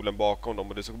man solen bakom dem,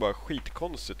 och det såg bara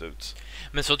skitkonstigt ut.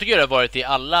 Men så tycker jag det har varit i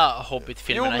alla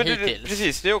Hobbit-filmerna hittills.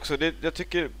 Precis, det också. Jag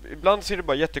tycker ibland ser det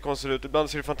bara jättekonstigt ut, ibland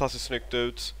ser det fantastiskt snyggt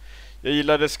ut. Jag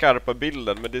gillar det skarpa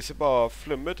bilden, men det ser bara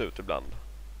flummigt ut ibland.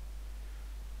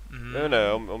 Jag vet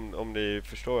inte om ni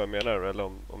förstår vad jag menar, eller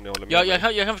om ni håller med.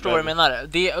 Ja, jag kan förstå vad du menar.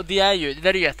 Det är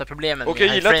ju ett av problemen. Och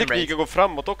jag gillar att tekniken går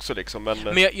framåt också liksom,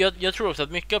 men jag tror också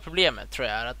att mycket av problemet, tror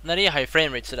jag, är att när det är high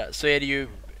frame rate sådär, så är det ju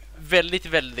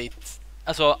väldigt,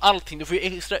 alltså allting, du får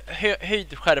ju extra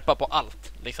höjd skärpa på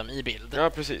allt liksom i bild. Ja,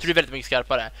 precis. Så det är väldigt mycket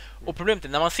skarpare. Och problemet är,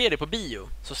 när man ser det på bio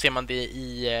så ser man det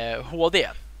i HD.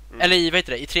 Eller i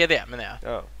 3D menar jag.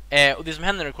 Ja. Och det som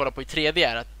händer när du kollar på i 3D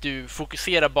är att du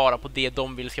fokuserar bara på det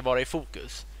de vill ska vara i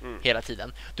fokus hela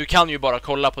tiden. Du kan ju bara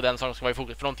kolla på den som ska vara i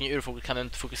fokus, för någonting ur fokus kan du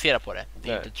inte fokusera på det.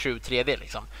 Det är inte true 3D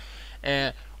liksom.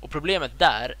 Och problemet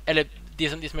där, eller det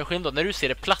som är skillnad, när du ser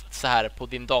det platt så här på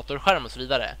din datorskärm och så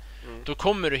vidare, då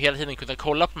kommer du hela tiden kunna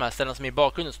kolla på de här ställena som är i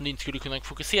bakgrunden som du inte skulle kunna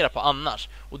fokusera på annars.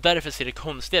 Och därför ser det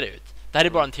konstigare ut. Det här är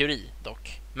bara en teori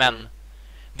dock, men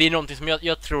det är någonting som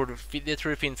jag tror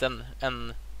det finns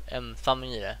en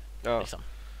sanning i det. Ja. Liksom.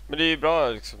 Men det är ju bra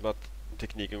liksom, att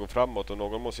tekniken går framåt, och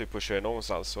någon måste ju pusha det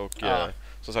någonstans. Och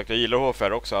som sagt, jag gillar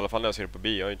HFR också, i alla fall när jag ser det på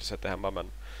bio. Jag har inte sett det hemma, men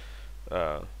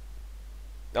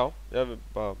ja, jag vill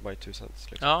bara my 2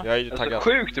 cents liksom. Ja. Jag är taggad. Alltså,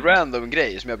 sjukt random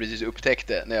grej som jag precis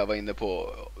upptäckte när jag var inne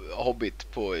på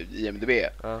Hobbit på IMDb.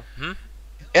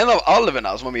 En av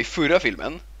alverna som var med i förra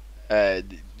filmen,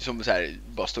 som så här,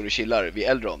 bara står och chillar vid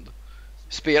Eldrond,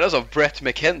 spelas av Brett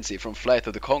McKenzie från Flight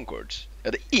of the Conchords. Jag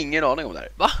hade ingen aning om det här.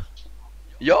 Va?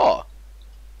 Ja.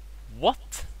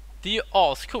 What? Det är ju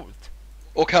ascoolt.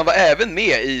 Och han var även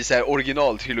med i så här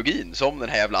originaltrilogin som den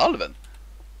här jävla alven.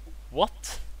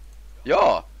 What?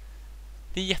 Ja.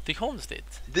 Det är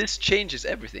jättekonstigt. This changes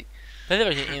everything. Det hade jag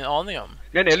verkligen ingen aning om.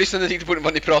 Nej, jag lyssnade inte på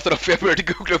vad ni pratade om, för jag började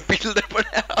googla upp bilder på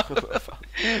den här alven.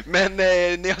 Men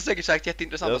ni har säkert sagt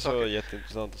jätteintressanta saker. Det är så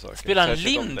jätteintressanta saker. Spelar han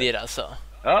Lindir alltså?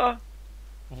 Ja.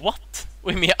 What?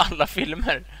 Och är med i alla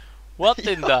filmer? What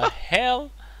in the hell?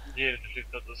 Det är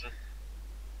förflyttat och sen.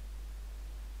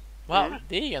 Wow,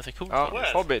 det är ganska coolt. Ja,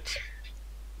 Hobbit.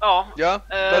 Ja.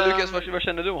 Lukas, vad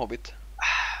känner du om Hobbit?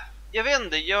 Jag vet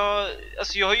inte, jag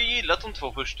har ju gillat de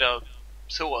 2 första,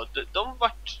 så de har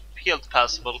varit helt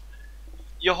passable.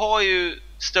 Jag har ju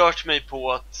stört mig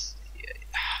på att,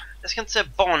 jag ska inte säga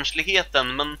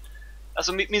barnsligheten, men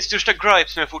alltså min största gripe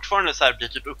som jag fortfarande så här blir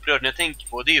typ upprörd när jag tänker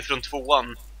på, det är ju från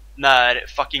 2:an, när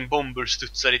fucking bomber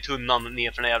studsar i tunnan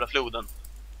ner från den jävla floden.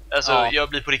 Alltså jag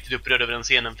blir på riktigt upprörd över den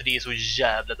scenen, för det är så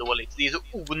jävla dåligt. Det är så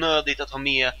onödigt att ha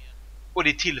med, och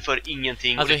det tillför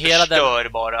ingenting, alltså, och det förstör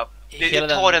bara. Det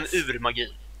tar en ur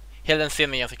magi. Hela den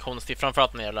scenen är ganska konstig,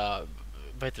 framförallt när jävla,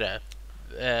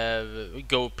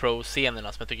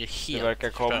 GoPro-scenerna som jag tycker är helt... Det verkar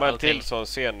komma en till sån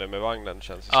scen nu med vagnen,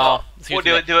 känns det. Ja, och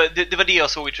det var det jag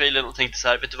såg i trailern och tänkte så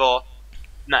här, vet du vad?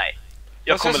 Nej.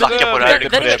 Jag kommer lacka på det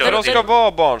här. För de ska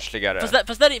vara barnsligare.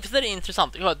 Fast det är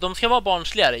intressant. De ska vara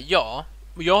barnsligare, ja.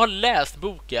 Och jag har läst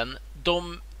boken.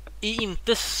 De är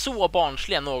inte så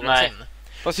barnsliga någonsin. Nej.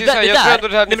 Det där är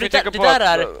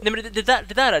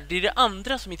det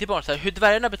andra som inte är barn. Så här, hur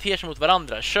dvärgarna beter sig mot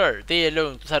varandra, sure, det är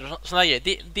lugnt. Såna grejer,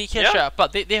 det kan jag köpa.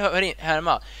 Det hör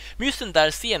hemma. Men just den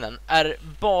där scenen är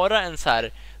bara en så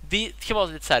här... Det ska vara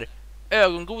lite så här...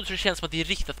 ögongod, så det känns som att det är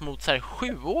riktat mot så här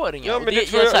 7-åringar. Ja, men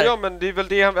men det är väl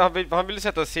det han vill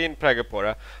sätta sin prägel på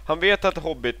det. Han vet att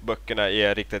Hobbit-böckerna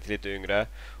är riktade till lite yngre,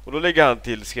 och då lägger han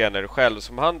till scener själv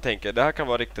som han tänker, det här kan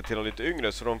vara riktat till de lite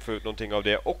yngre, så de får ut någonting av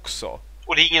det också.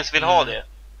 Och det är ingen som vill ha det.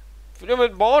 Ja,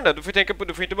 men barnen, du får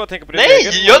inte bara tänka på det.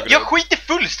 Nej, jag skiter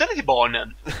fullständigt i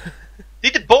barnen. Det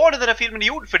är inte barnen den här filmen är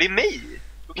gjord för, det är mig.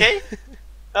 Okej? Okay?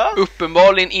 Ja.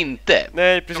 Uppenbarligen inte.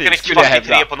 Nej, precis.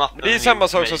 Det är samma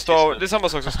sak som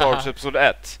Star Wars Episod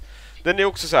 1. Den är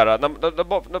också så här,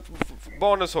 när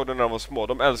barnen såg den när de var små,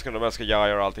 de älskar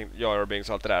Jar och allting, Jar Binks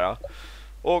och allt det där.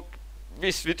 Och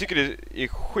visst, vi tycker det är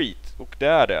skit, och det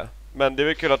är det. Men det är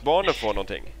väl kul att barnen får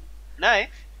någonting.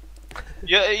 Nej.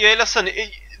 Jag är ledsen.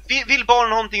 Vill barnen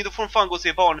någonting, då får de fan gå och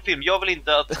se barnfilm. Jag vill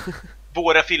inte att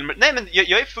våra filmer... Nej, men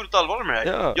jag är fullt allvarlig med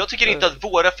det här. Ja, jag tycker inte att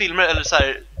våra filmer, eller så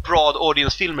här broad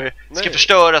audience-filmer, ska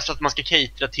förstöras för att man ska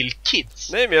catera till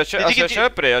kids. Nej, men jag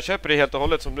köper det. Jag köper det helt och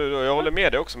hållet som du, och jag håller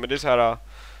med dig också, men det är så här...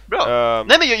 Bra.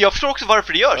 Nej, men jag förstår också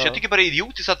varför det görs. Jag tycker bara det är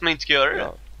idiotiskt att man inte ska göra det.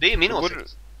 Det är min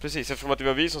åsikt. Precis, eftersom att det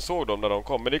var vi som såg dem när de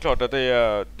kom. Men det är klart att det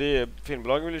är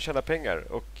filmbolagen vill ju tjäna pengar,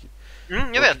 och...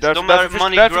 jag vet.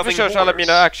 Därför förstörs alla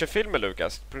mina actionfilmer,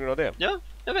 Lukas, på grund av det. Ja,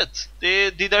 jag vet. Det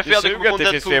är därför jag hade kommit på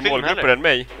det finns fler målgrupper än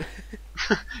mig.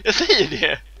 Jag säger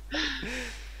det.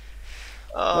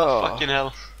 Fucking hell.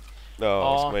 Ja,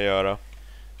 vad ska man göra?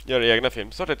 Göra egna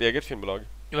film. Starta ett eget filmbolag.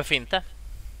 Varför inte?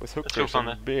 With hookers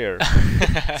and beer.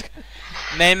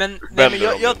 Nej, men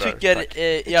jag tycker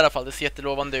i alla fall det ser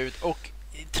jättelovande ut. Och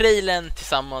trailern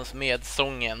tillsammans med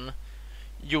sången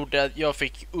gjorde att jag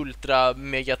fick ultra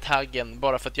mega taggen,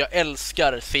 bara för att jag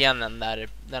älskar scenen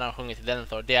när han sjunger till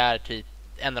Denethor. Det är typ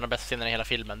en av de bästa scenerna i hela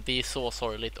filmen. Det är så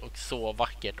sorgligt och så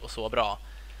vackert och så bra.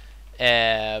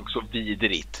 Och så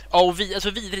vidrigt. Alltså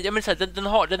vidrigt. Jag menar så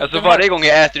här, alltså varje gång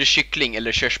jag äter kyckling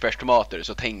eller körsbärstomater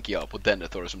så tänker jag på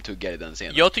Denethor som tuggar i den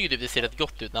scenen. Jag tycker det ser rätt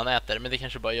gott ut när han äter, men det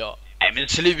kanske bara jag. Nej, men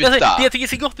sluta. Det jag tycker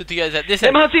ser gott ut, tycker jag. Det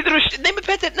nej, men han sitter och... Nej, men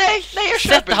Petter, nej, jag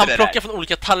köper inte det. Han plockar från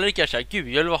olika tallrikar så här. Gud,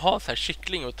 jag vill ha så här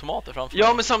kyckling och tomater framför.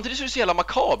 Ja, men samtidigt så är det så jävla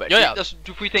makabert. Ja. Alltså,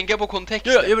 du får ju tänka på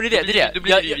kontexten. Ja, men det är det.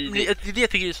 Det jag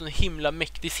tycker det är så en himla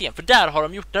mäktig scen. För där har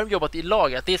de jobbat i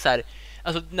lager. Att det är så här,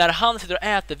 alltså när han sitter och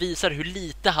äter visar hur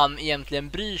lite han egentligen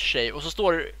bryr sig. Och så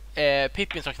står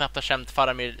Pippin, som knappt har känt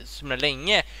Faramir så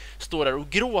länge, står där och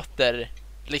gråter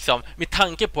liksom, med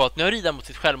tanke på att nu har Rida mot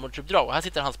sitt självmordsuppdrag, och här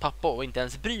sitter hans pappa och inte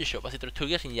ens bryr sig, och bara sitter och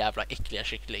tuggar sin jävla äckliga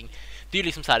kyckling. Det är ju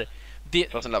liksom så här,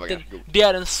 det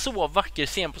är en så vacker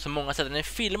scen på så många sätt. Den är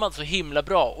filmad så himla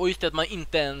bra, och just det att man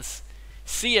inte ens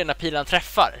ser när pilan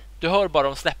träffar. Du hör bara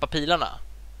dem släppa pilarna.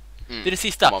 Det är det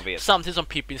sista, samtidigt som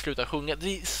Pippin slutar sjunga.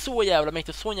 Det är så jävla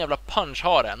mäktigt, så en jävla punch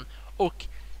har den. Och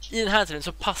i den här scenen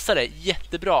så passar det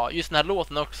jättebra. Just den här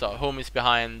låten också, Home is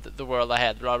behind the world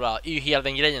ahead, bla bla, är ju hela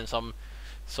den grejen som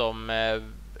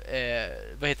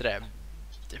vad heter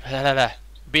det?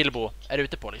 Bilbo är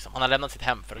ute på liksom. Han har lämnat sitt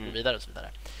hem för att gå vidare och så vidare.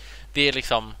 Det är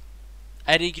liksom,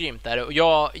 det är grymt där, och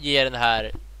jag ger den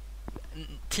här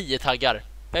 10 taggar.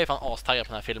 Jag är fan astaggad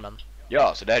på den här filmen.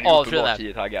 Ja, så det här är ju uppenbart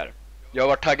 10 taggar. Jag har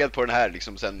varit taggad på den här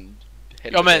liksom sen...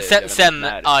 Ja, men sen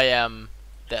I am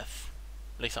death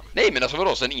liksom. Nej, men alltså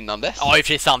vadå, sen innan dess? Ja, det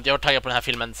är sant. Jag har varit taggad på den här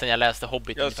filmen sen jag läste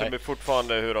Hobbit. Jag ser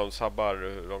fortfarande hur de sabbar,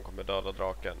 hur de kommer döda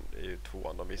draken i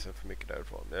 2:an. De visar för mycket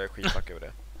därifrån. Jag är skitback över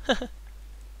det.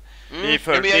 Det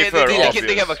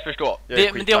kan jag faktiskt förstå.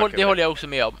 Det håller jag också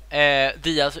med om.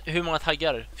 Diaz, hur många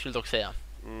taggar skulle du dock säga?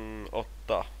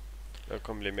 8. Jag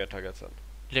kommer bli mer taggad sen.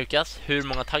 Lukas, hur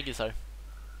många taggisar?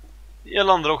 Jag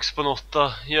landar också på en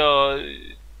 8.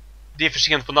 Det är för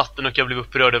sent på natten och jag blev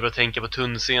upprörd över att tänka på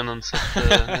tunnscenen, så att,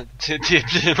 det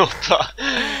blir en 8.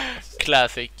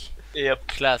 Classic. Yep.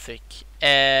 Classic.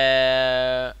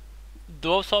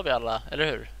 Då sa vi alla, eller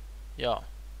hur? Ja.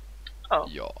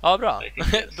 Ja, bra.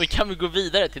 Då kan vi gå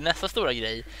vidare till nästa stora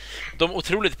grej. De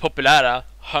otroligt populära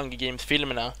Hunger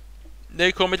Games-filmerna. Det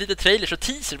har kommit lite trailers och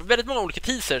teasers, väldigt många olika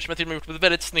teasers som jag till och med gjort på ett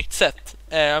väldigt snyggt sätt.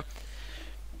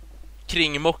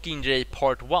 Kring Mockingjay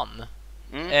Part 1.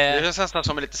 Det känns nästan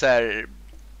som en lite så här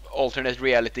alternate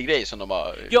reality-grej som de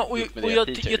har och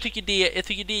jag tycker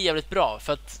det är jävligt bra,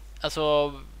 för att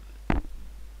alltså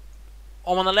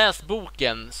om man har läst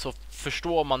boken så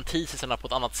förstår man teaserna på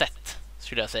ett annat sätt,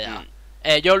 skulle jag säga.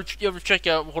 Jag vill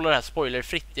försöka hålla det här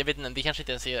spoilerfritt. Jag vet inte, det kanske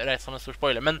inte ens är rätt som en stor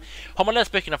spoiler, men har man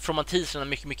läst böckerna får man teaserna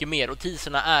mycket, mycket mer. Och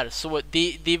teaserna är så,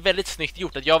 det är väldigt snyggt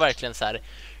gjort att jag verkligen så här,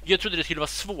 jag trodde det skulle vara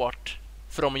svårt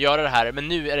för dem att göra det här, men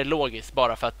nu är det logiskt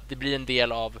bara för att det blir en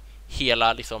del av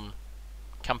hela liksom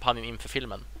kampanjen inför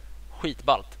filmen.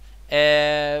 Skitballt.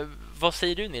 Vad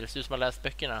säger du, Nils, du som har läst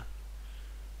böckerna?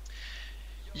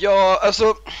 Ja,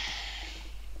 alltså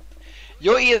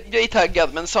jag är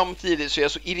taggad, men samtidigt så är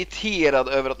jag så irriterad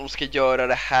över att de ska göra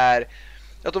det här,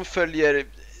 att de följer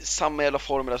samma jävla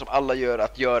formler som alla gör,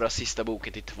 att göra sista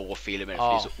boken till 2 filmer, för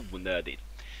det är så onödigt.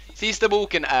 Sista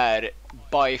boken är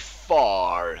by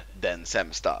far den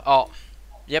sämsta. Ja.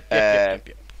 Japp.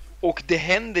 Och det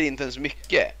händer inte ens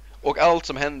mycket. Och allt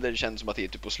som händer känns som att det är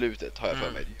typ på slutet, har jag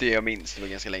för mig. Det jag minns, det var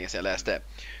ganska länge sedan jag läste.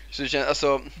 Så det känns,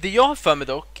 alltså... Det jag har för mig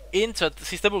dock är inte så att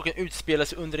sista boken utspelar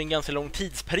sig under en ganska lång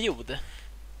tidsperiod.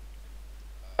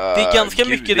 Det är ganska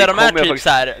mycket där de är typ så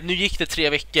här. Nu gick det 3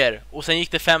 veckor och sen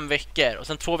gick det 5 veckor och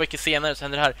sen 2 veckor senare så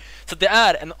händer det här. Så det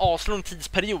är en aslång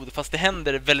tidsperiod, fast det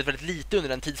händer väldigt, väldigt lite under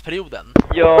den tidsperioden.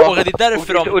 Ja, och det är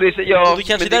därför och det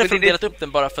kanske är därför de delat upp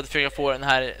den, bara för att försöka få den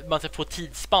här, man ska få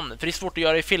tidsspannen. För det är svårt att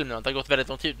göra i film nu, det har gått väldigt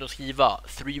lång tid att skriva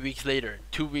 3 weeks later,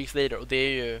 2 weeks later, och det är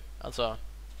ju alltså...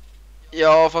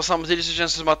 Ja, fast samtidigt så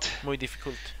känns det som att... Muy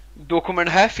difficult. Då kommer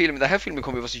den här filmen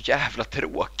kommer ju vara så jävla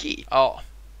tråkig. Ja.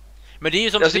 Men det är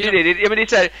ju som... Alltså, det är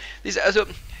så här, alltså,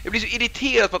 jag blir så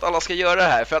irriterad på att alla ska göra det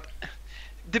här, för att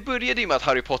det började ju med att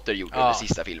Harry Potter gjorde den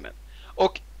sista filmen.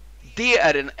 Och det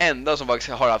är den enda som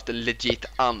faktiskt har haft en legit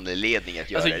anledning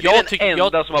att göra det. Det är den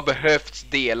enda som har behövts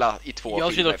dela i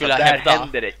 2 filmer, för där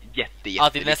händer det jättemycket.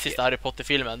 Att i den sista Harry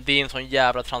Potter-filmen, det är en sån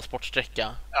jävla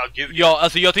transportsträcka. Ja, gud. Ja,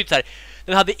 alltså jag tyckte så här,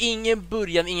 den hade ingen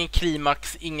början, ingen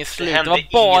klimax, ingen slut. Det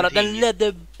var bara, den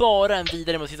ledde bara en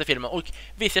vidare mot sista filmen. Och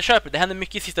visst, jag köper det hände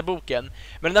mycket i sista boken,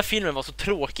 men den där filmen var så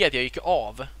tråkig att jag gick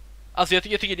av. Alltså jag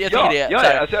tycker det.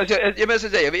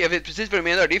 Jag vet precis vad du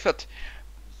menar. Det är för att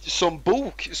som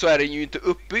bok så är den ju inte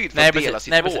uppbyggd för att delas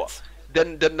i 2.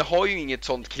 Den har ju inget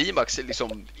sånt klimax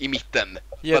liksom i mitten.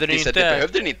 Ja, för att det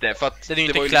behövde den inte, för att det är ju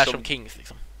inte Clash liksom... of Kings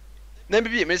liksom. Nej,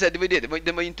 men det var ju det.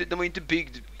 Den var ju inte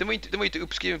byggd. Den var ju inte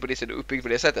uppskriven på det sättet, uppbyggd på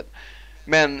det sättet.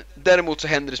 Men däremot så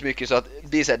händer det så mycket så att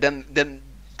det är så här,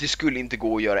 det skulle inte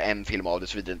gå att göra en film av det,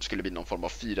 så vidare det skulle bli någon form av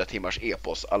 4 timmars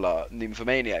epos alla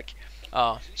Nymphomaniac.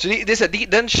 Ja. Så det är så här,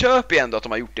 den köper jag ändå att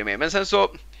de har gjort det med. Men sen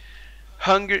så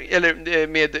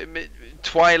med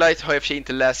Twilight har jag för sig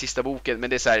inte läst sista boken, men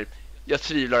det är så här, jag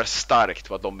tvivlar starkt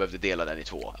på att de behövde dela den i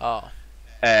 2. Ja.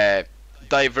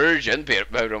 Divergent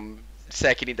behöver de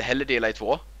säkert inte heller dela i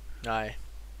 2. Nej.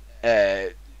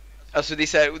 Alltså det är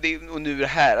så här, och nu är det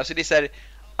här, alltså det är så här,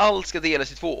 allt ska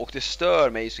delas i 2 och det stör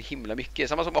mig så himla mycket.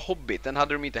 Samma som med Hobbit, den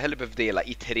hade de inte heller behövt dela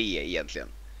i 3 egentligen.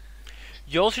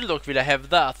 Jag skulle dock vilja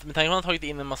hävda att med tanke på att man har tagit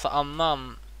in en massa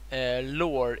annan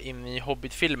lore in i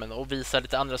Hobbitfilmen och visar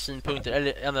lite andra synpunkter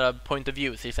eller andra point of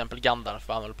view, till exempel Gandalf,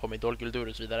 för han håller på med Dol Guldur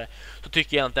och så vidare, så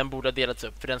tycker jag att den borde ha delats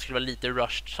upp, för den skulle vara lite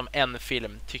rushed som en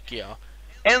film, tycker jag.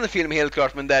 En film helt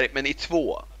klart, men i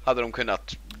 2 hade de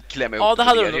kunnat klämma ihop. Ja, det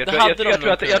hade de. Jag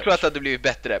tror att det hade blivit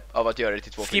bättre av att göra det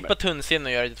till 2 filmer. Skippa tunnscenen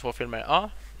och göra det till 2 filmer. Ja,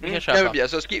 vi kan köpa. Ja,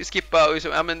 så skippa och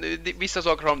liksom, ja, men vissa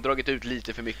saker har de dragit ut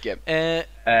lite för mycket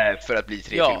för att bli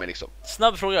 3 filmer liksom.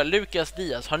 Snabb fråga, Lucas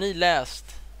Diaz, har ni läst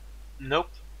Nope.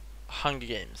 Hunger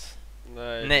Games?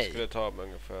 Nej. Det skulle ta mig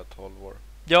ungefär 12 år.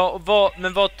 Ja,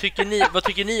 men vad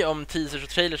tycker ni om teasers och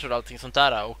trailers och allting sånt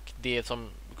där, och det som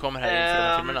kommer här inför de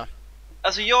här filmerna?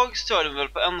 Alltså jag störde väl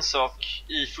på en sak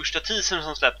i första teasern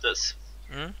som släpptes.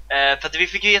 För att vi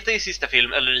fick veta i sista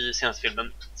film, eller i senaste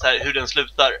filmen, så här, hur den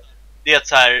slutar. Det är att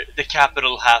så här, the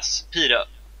capital has fira.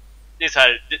 Det är så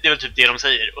här, det är väl typ det de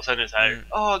säger. Och sen är det så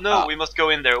här, we must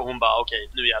go in there. Och hon bara, okej,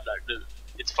 nu jävlar, nu,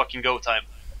 it's fucking go time.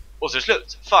 Och så är det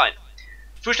slut, fine.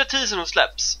 Första teasern som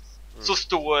släpps, så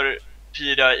står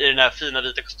Fira i den här fina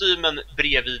vita kostymen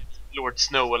bredvid Lord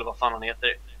Snow, eller vad fan han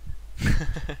heter.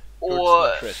 Och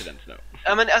President Snow.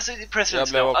 Ja, men alltså President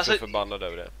Snow. Jag blev också förbannad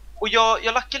över det. Och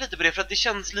jag lackar lite på det, för att det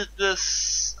känns lite,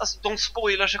 alltså de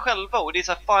spoilar sig själva. Och det är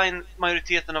så här, fine,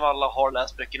 majoriteten av alla har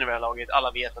läst böckerna i det här laget,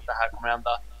 alla vet att det här kommer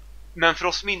hända. Men för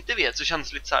oss som inte vet så känns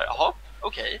det lite så här, jaha,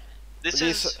 okej, this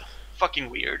is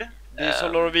fucking weird. Det är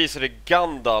som när de visade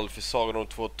Gandalf i Sagan om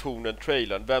 2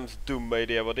 tornen-trailern. Vems dumma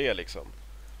idé var det liksom?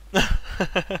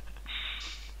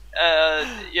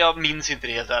 Jag minns inte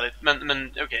det helt ärligt,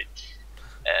 men okej.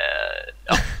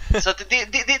 Ja. Så att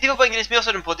det var bara en grej som jag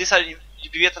sa den på. Det är så här,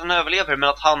 vi vet att han överlever, men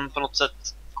att han på något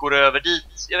sätt går över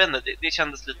dit. Jag vet inte, det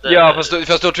kändes lite... Ja, fast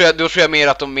då tror jag mer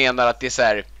att de menar att det är så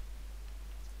här,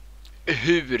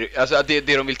 hur, alltså det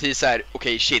de vill till så här,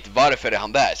 okej, shit, varför är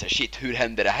han där? Så här, shit, hur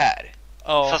händer det här?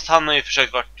 Fast han har ju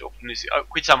försökt vart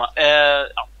skitsamma.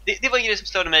 Ja, det var en grej som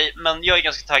störde mig, men jag är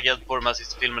ganska taggad på de här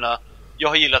sista filmerna. Jag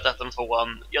har gillat 1 och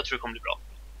 2:an. Jag tror det kommer bli bra.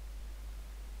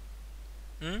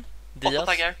 Diaz? 8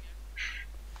 taggar.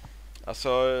 Alltså,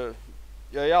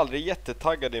 jag är aldrig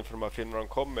jättetaggad inför de här filmerna de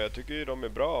kommer. Jag tycker ju de är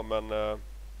bra, men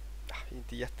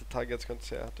inte jättetaggad ska jag inte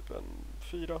säga. Typ en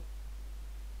 4.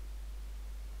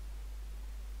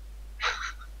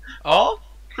 Ja.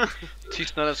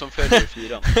 Tystnaden som följer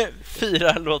 4.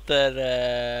 4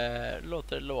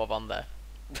 låter lovande.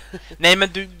 Nej, men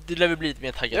du lär väl bli lite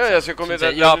mer taggad. Ja, jag ska komma när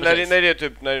det är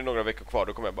typ när det är några veckor kvar,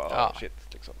 då kommer jag bara shit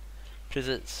liksom.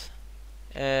 Precis.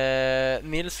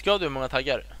 Nils, ska du hur många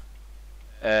taggar?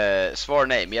 Svar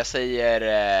nej, men jag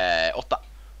säger 8.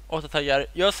 8 taggar.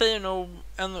 Jag säger nog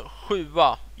en 7.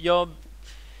 Jag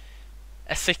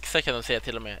är 6 kan jag säga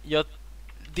till och med.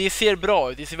 Det ser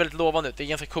bra ut, det ser väldigt lovande ut, det är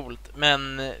ganska coolt.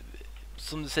 Men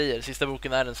som du säger, sista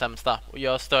boken är den sämsta. Och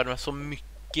jag stör mig så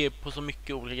mycket på så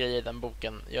mycket olika grejer i den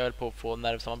boken. Jag höll på att få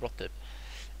nervsammanbrott typ.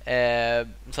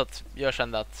 Så att jag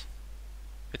kände att,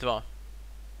 vet du vad?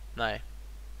 Nej.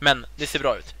 Men det ser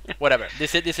bra ut. Whatever. Det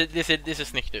ser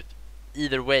snyggt ut.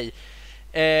 Either way.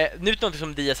 Nu är något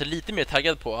som Diaz är lite mer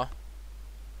taggad på.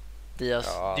 Diaz,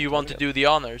 do you want to do the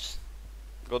honors?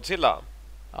 Godzilla?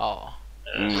 Ja.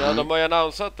 Ja, de har ju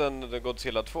annonsat en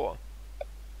Godzilla 2.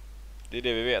 Det är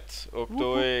det vi vet. Och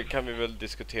då kan vi väl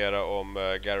diskutera om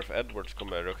Gareth Edwards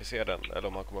kommer regissera den, eller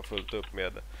om han kommer fullt upp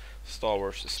med Star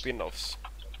Wars spin-offs.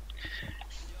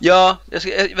 Ja,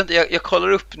 jag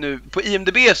kollar upp nu. På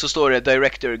IMDb så står det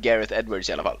Director Gareth Edwards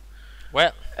i alla fall.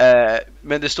 Well.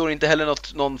 Men det står inte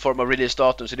heller någon form av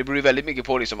release-datum, så det beror ju väldigt mycket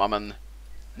på liksom,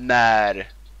 när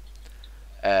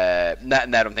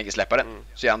de tänker släppa den.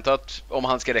 Så jag antar att om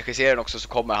han ska regissera den också så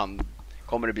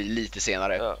kommer det bli lite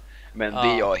senare. Ja. Men det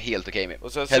är jag helt okej med.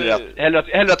 Och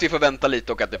hellre att vi får vänta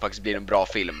lite och att det faktiskt blir en bra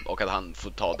film och att han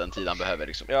får ta den tid han behöver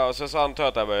liksom. Ja, och så antar jag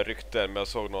att det var rykten, men jag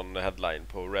såg någon headline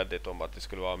på Reddit om att det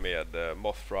skulle vara med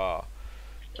Mothra,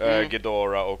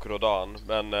 Ghidorah och Rodan.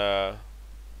 Men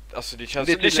alltså det känns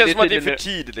som att det är för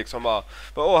tidigt liksom.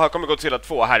 Här kommer Godzilla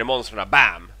 2, här är monstren,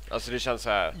 bam! Alltså det känns så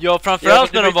här. Ja,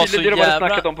 framförallt när de var så jävla... jävla...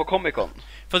 snackat om på Comic-Con.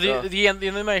 För det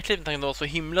är märkligt att de var så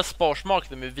himla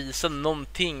sparsmakade med att visa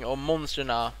någonting om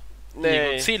monstren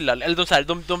i Godzilla. Eller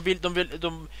de är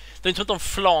inte som att de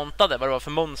flantade vad det var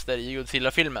för monster i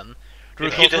Godzilla-filmen. Du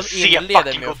kan inte se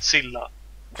fucking Godzilla.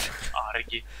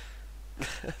 Arg.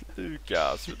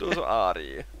 Lukas, du är så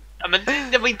arg. Ja,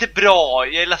 men det var inte bra.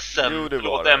 Jag är ledsen. Jo,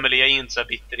 förlåt Emily, jag är inte så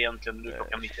bitter egentligen nu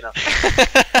klockan mitt i natten.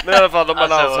 Men i alla fall, de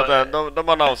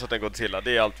har annonsat en Godzilla.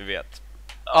 Det är allt vi vet.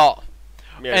 Ja.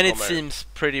 And it seems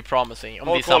pretty promising.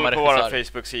 Håll koll på vår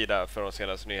Facebook-sida för de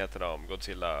senaste nyheterna om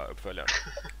Godzilla-uppföljaren.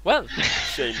 Well,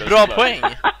 bra poäng.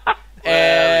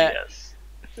 Yes.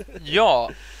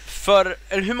 Ja,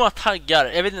 eller hur många taggar?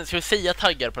 Jag vet inte, ska vi säga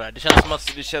taggar på det här? Det känns som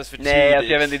att det känns för tidigt. Nej,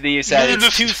 jag vet inte, det är ju så här,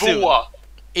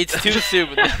 It's too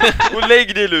soon. Och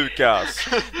lägg dig, Lukas.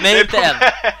 Nej, inte än.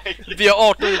 Vi har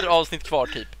 18 minuter avsnitt kvar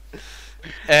typ.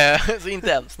 Så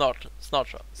inte än, snart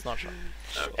så.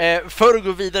 För att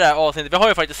gå vidare avsnittet, vi har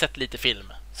ju faktiskt sett lite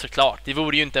film, såklart. Det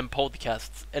vore ju inte en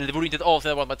podcast, eller det vore inte ett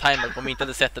avsnitt av timer om vi inte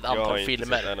hade sett ett antal filmer. Jag har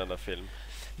inte sett en enda film.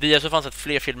 Vi har så fanns sett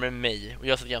fler filmer än mig, och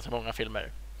jag har sett ganska många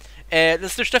filmer. Den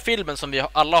största filmen som vi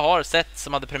alla har sett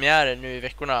som hade premiär nu i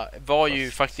veckorna var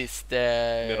ju faktiskt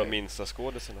med de minsta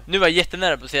skådespelarna. Nu var jag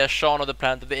jättenära på att säga Shaun of the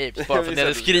Planet of the Apes, bara för att jag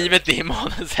hade skrivit det i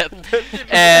manuset.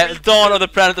 Dawn of the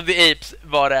Planet of the Apes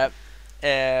var det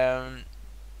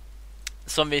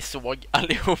som vi såg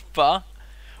allihopa.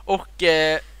 Och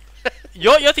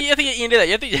jag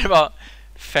tycker det var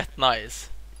fett nice.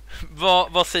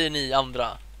 Vad säger ni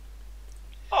andra?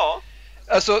 Ja.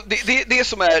 Alltså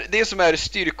det som är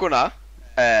styrkorna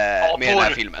med den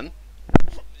här filmen.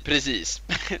 Precis.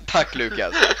 Tack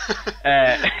Lukas.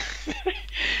 Nej,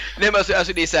 men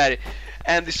alltså det är så här,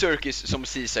 Andy Serkis som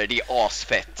Caesar, det är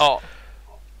asfett. Ja.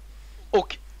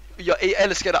 Och jag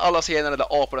älskade alla scener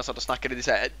där aporna satt och snackade. Det är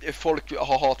så här, folk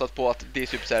har hatat på att det är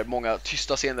typ så här många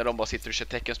tysta scener där de bara sitter och kör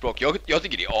teckenspråk. Jag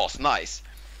tycker det är asnice.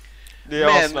 Det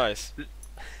är asnice.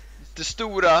 Det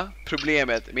stora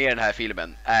problemet med den här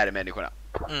filmen är människorna.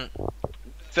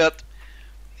 För att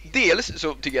dels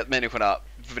så tycker jag att människorna var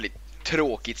väldigt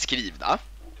tråkigt skrivna.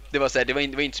 Det var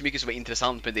inte så mycket som var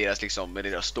intressant med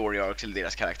deras story arcs eller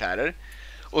deras karaktärer.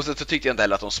 Och så tyckte jag inte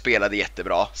heller att de spelade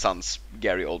jättebra, sans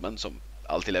Gary Oldman som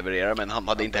alltid levererar, men han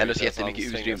hade inte heller så jättemycket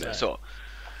utrymme så.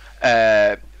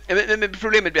 Men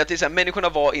problemet blir att det är så här, människorna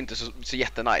var inte så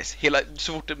jättenice.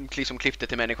 Så fort de liksom klippte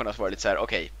till människorna så var det lite så här: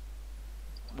 okej,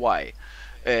 why?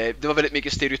 Det var väldigt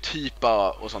mycket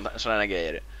stereotypa och sådana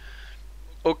grejer.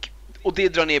 Och det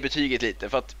drar ner betyget lite,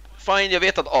 för att fine, jag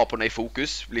vet att aporna är i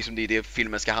fokus, liksom det är det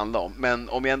filmen ska handla om, men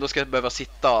om jag ändå ska behöva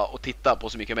sitta och titta på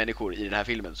så mycket människor i den här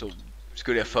filmen, så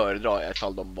skulle jag föredra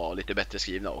ifall de var lite bättre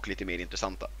skrivna och lite mer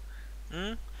intressanta.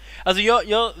 Alltså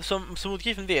jag som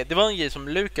motgriffen det var en grej som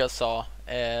Lucas sa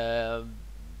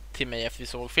till mig efter vi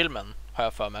såg filmen, har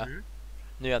jag för mig.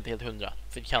 Nu är jag inte helt 100,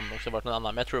 för det kan också ha varit någon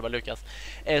annan, men jag tror det var Lucas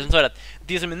som sa att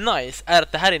det som är nice är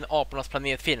att det här är en apornas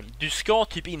planetfilm. Du ska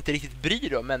typ inte riktigt bry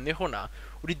dig om människorna.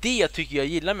 Och det är det jag tycker jag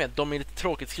gillar med att de är lite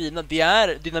tråkigt skrivna. Det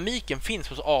är, dynamiken finns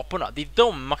hos aporna. Det är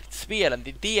de maktspelen,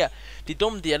 det är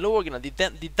de dialogerna, det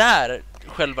är där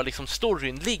själva liksom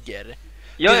storyn ligger.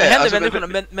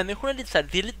 Människorna är lite så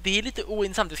här, det är lite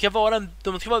ointressant. De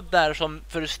ska vara där som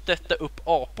för att stötta upp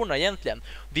aporna egentligen.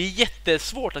 Det är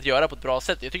jättesvårt att göra på ett bra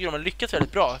sätt. Jag tycker de har lyckats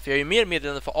väldigt bra, för jag är ju mer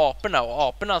medveten för aporna och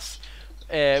apornas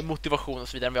motivation och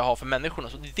så vidare än vad jag har för människorna.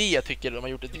 Så det är det jag tycker de har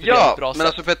gjort ett väldigt bra sätt. Men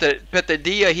alltså Petter, det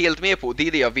är jag helt med på. Det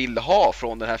är det jag vill ha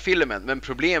från den här filmen. Men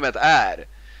problemet är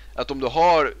att om du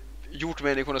har gjort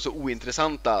människorna så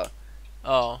ointressanta,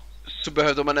 så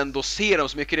behövde man ändå se dem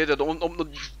så mycket.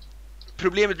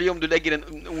 Problemet blir om du lägger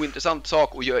en ointressant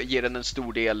sak och ger den en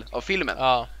stor del av filmen.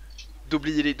 Då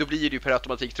blir det ju per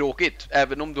automatik tråkigt.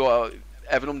 Även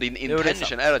om din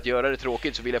intention är att göra det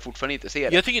tråkigt, så vill jag fortfarande inte se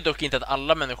det. Jag tycker dock inte att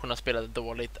alla människorna spelade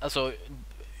dåligt. Alltså,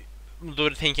 då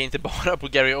tänker jag inte bara på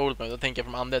Gary Oldman, då tänker jag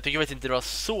på de andra. Jag tycker faktiskt inte det var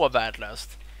så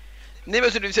värdelöst. Nej, men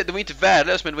alltså, det var inte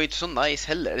värdelöst, men det var inte så nice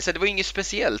heller. Det var inget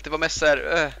speciellt, det var mest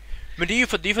såhär... Men det är ju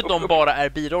för att de bara är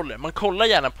biroller. Man kollar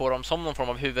gärna på dem som någon form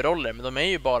av huvudroller, men de är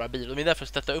ju bara biroller. De är därför att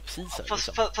stötta upp Caesar.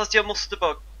 Fast jag måste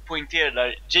bara poängtera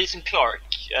där. Jason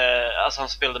Clarke, alltså han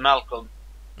spelade Malcolm.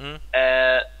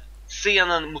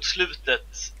 Scenen mot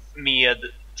slutet med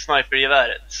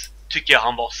snipergeväret tycker jag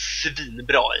han var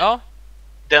svinbra i. Ja.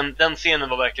 Den scenen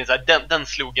var verkligen så här, den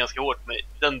slog ganska hårt på mig.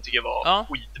 Den tycker jag var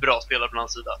skitbra spelad från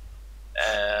hans sida.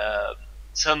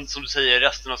 Sen som du säger,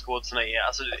 resten av skådespelarna är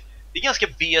alltså, det är ganska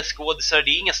B-skådisar, det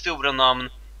är inga stora namn.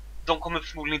 De kommer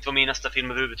förmodligen inte vara med i nästa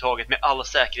film överhuvudtaget. Med alla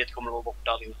säkerhet kommer de vara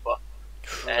borta allihopa.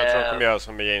 Jag tror att de kommer göra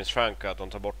som med James Franco, att de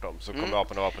tar bort dem. Så kommer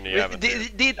aporna vara på nya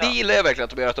äventyr. Det gillar jag verkligen,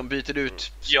 att de gör, att de byter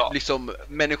ut liksom,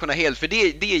 människorna helt. För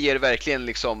det ger verkligen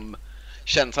liksom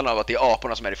känslan av att det är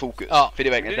aporna som är i fokus. För det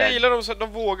är verkligen det gillar de, så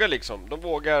de vågar liksom.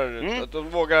 De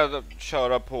vågar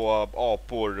köra på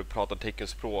apor, prata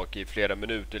teckenspråk i flera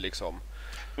minuter liksom.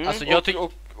 Alltså,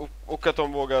 och att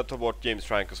de vågar ta bort James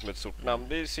Franco som ett stort namn.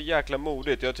 Det är så jäkla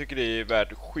modigt. Jag tycker det är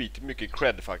värt skitmycket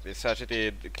cred faktiskt. Särskilt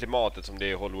i klimatet som det är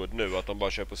i Hollywood nu, att de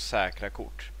bara kör på säkra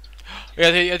kort.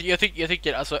 Jag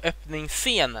tycker alltså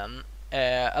öppningsscenen,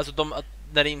 alltså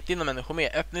när det inte är någon människor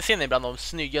med, öppningsscenen är bland de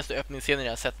snyggaste öppningsscener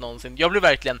jag har sett någonsin. Jag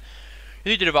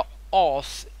tyckte det var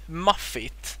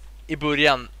asmaffigt i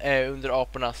början under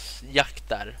apornas jakt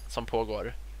där som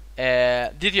pågår.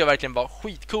 Det tyckte jag verkligen var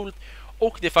skitcoolt.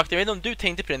 Och det faktum, jag vet inte om du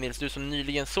tänkte på det, Nils, du som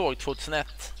nyligen såg 2001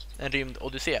 En rymd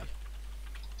odyssé.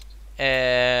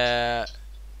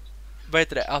 Vad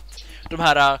heter det? Att de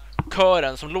här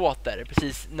kören som låter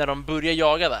precis när de börjar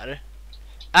jaga där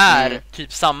är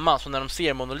typ samma som när de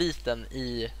ser monoliten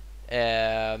i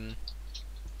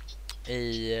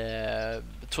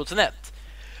 2001.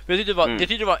 Jag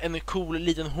tyckte det var en cool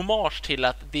liten hommage till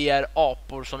att det är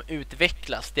apor som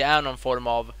utvecklas. Det är någon form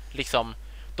av liksom,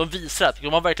 de visar att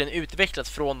de har verkligen utvecklats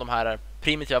från de här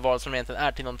primitiva varelser som egentligen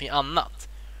är till någonting annat.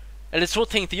 Eller så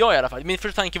tänkte jag i alla fall. Min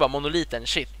första tanke var monoliten,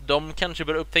 shit, de kanske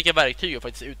börjar upptäcka verktyg och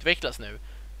faktiskt utvecklas nu.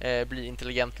 Blir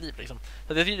intelligent liv liksom.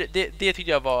 Så det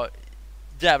tyckte jag var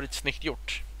jävligt snyggt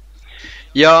gjort.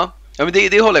 Ja men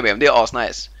det håller jag med om, det är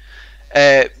asnice.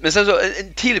 Men sen så,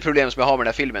 en till problem som jag har med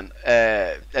den här filmen,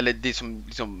 eller det som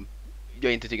liksom,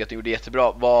 jag inte tycker att den gjorde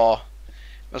jättebra, var,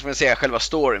 vad ska man säga, själva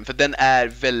storyn. För den är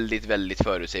väldigt, väldigt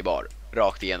förutsägbar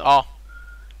rakt igenom. Ja.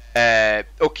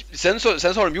 Och sen så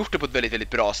har de gjort det på ett väldigt,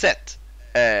 väldigt bra sätt.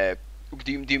 Och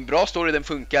det är en bra story, den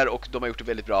funkar och de har gjort det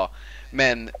väldigt bra.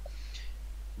 Men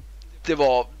det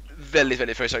var väldigt,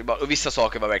 väldigt förutsägbart. Och vissa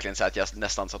saker var verkligen så att jag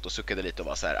nästan satt och suckade lite och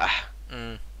var så här,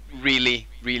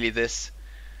 really this?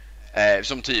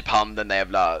 Som typ den där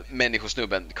jävla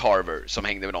människosnubben Carver som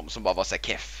hängde med dem, som bara var så här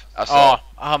keff. Alltså,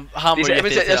 han var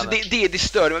jätteirriterande. Det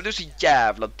störde mig, det är så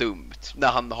jävla dumt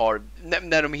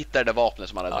när de hittar det där vapnet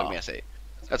som han hade tagit med sig.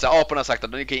 Alltså aporna har sagt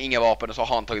att de kan inga vapen, och så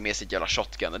har han tagit med sig ett jävla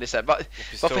shotgun. Och det är så här,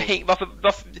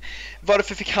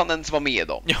 varför fick han ens vara med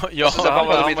dem?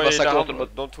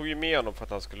 De tog ju med honom för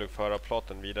att han skulle föra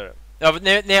platen vidare. Ja,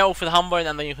 nej, och för han var den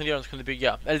enda ingenjören som kunde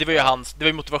bygga. Eller det var ju det var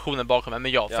ju motivationen bakom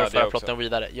men för att föra platen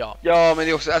vidare. Ja, men det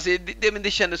är också, alltså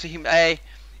det kändes så himla, nej,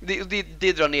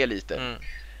 det drar ner lite.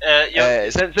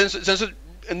 Sen så,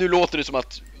 nu låter det som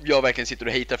att jag verkligen sitter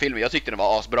och hatar filmen. Jag tyckte den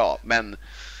var asbra, men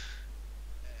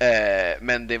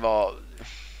det var...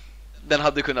 Den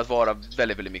hade kunnat vara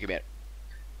väldigt, väldigt mycket mer.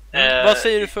 Vad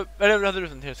säger du för... Eller hade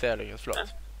du till att säga, Lukas? Förlåt.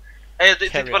 Jag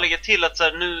tänkte bara lägga till att så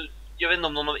här, nu... Jag vet inte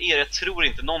om någon av er, jag tror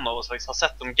inte någon av oss faktiskt har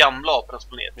sett de gamla apornas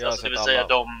planet. Alltså, det vill säga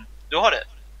de... Du har det?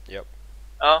 Yep.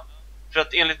 Ja. För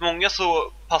att enligt många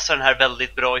så passar den här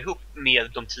väldigt bra ihop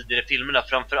med de tidigare filmerna.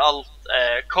 Framförallt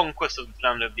Conquest of the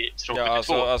Planet of the Apes från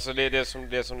 72. Alltså det är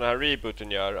det som den här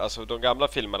rebooten gör. Alltså de gamla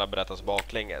filmerna berättas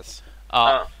baklänges.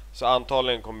 Ja. Så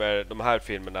antagligen kommer de här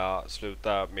filmerna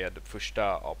sluta med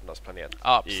första apornas planet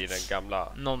i den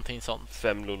gamla någonting sånt.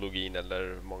 Femlologin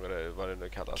eller vad det nu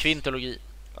kallas. Kvintologi.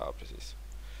 Ja, precis.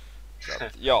 Så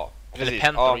att, ja, precis. Eller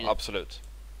pentologi. Ja, absolut.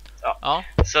 Ja.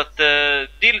 Så att det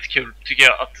är lite kul tycker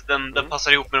jag att den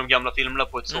passar ihop med de gamla filmerna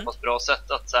på ett så pass bra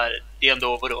sätt att så här, det är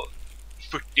ändå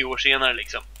 40 år senare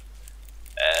liksom.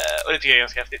 Och det tycker jag är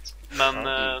ganska häftigt. Men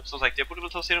som sagt, jag borde väl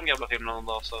ta och se de gamla filmerna någon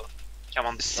dag så kan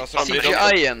man... Alltså,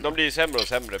 de blir sämre och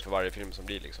sämre för varje film som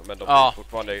blir liksom. Men de blir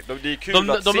fortfarande... Det är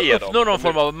kul att se dem. De uppnår någon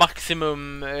form av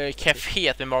maximum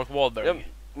keffhet med Mark Wahlberg. Ja,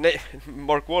 nej,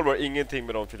 Mark Wahlberg har ingenting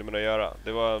med de filmerna att göra.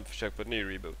 Det var en försök på ett ny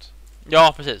reboot.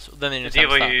 Ja, precis. Den är ju det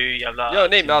var ju jävla... Ja,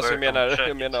 nej, men alltså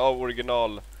jag menar av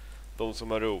original, de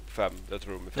som har ihop 5, jag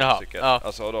tror de är 5 stycken. Ja.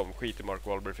 Alltså av dem, skit i Mark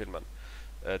Wahlberg-filmen.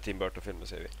 Tim Burton-filmen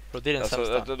säger vi. Och det är den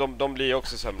sämsta. De blir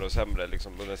också sämre och sämre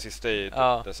liksom. Och den sista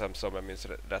är den sämsta om jag minns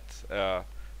rätt.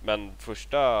 Men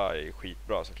första är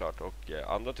skitbra såklart. Och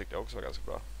andra tyckte jag också var ganska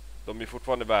bra. De är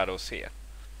fortfarande värda att se.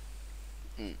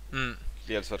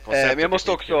 Dels för att men jag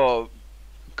måste också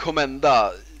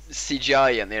kommenda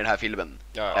CGI-en i den här filmen.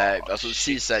 Alltså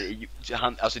Caesar,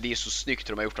 alltså det är så snyggt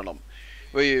hur de har gjort honom.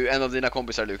 Det var ju en av dina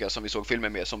kompisar, Lukas, som vi såg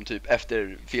filmen med, som typ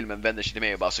efter filmen vänder sig till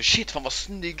mig och bara så shit, fan vad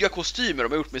snygga kostymer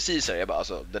de har gjort med Caesar. Jag bara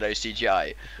alltså, det där är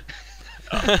CGI.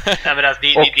 Nej men alltså,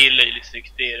 det är löjligt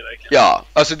snyggt, det är det verkligen. Ja,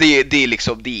 alltså det är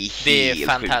liksom, det är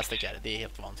helt fantastiskt, det är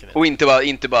helt vansinnigt. Och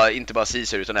inte bara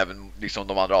Caesar utan även liksom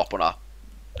de andra aporna.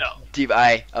 Ja.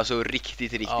 Nej, alltså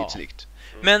riktigt snyggt.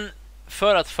 Men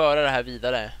för att föra det här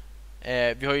vidare,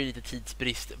 vi har ju lite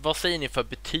tidsbrist. Vad säger ni för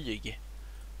betyg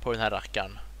på den här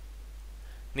rackaren?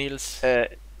 Nils?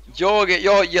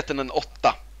 Jag har gett den en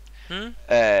 8.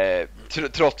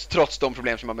 Trots de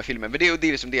problem som har med filmen. Men det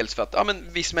är liksom dels för att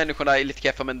viss människorna är lite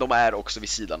keffa, men de är också vid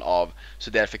sidan av. Så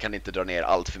därför kan det inte dra ner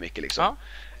allt för mycket liksom.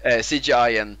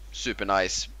 CGI-en, super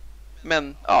nice.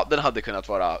 Men den hade kunnat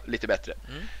vara lite bättre.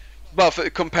 Bara för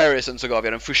comparison så gav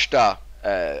jag den första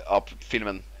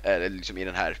filmen liksom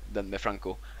i den med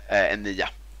Franco en 9.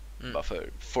 Bara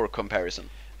for comparison.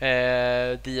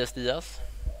 Diaz?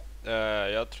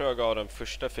 Jag tror jag gav den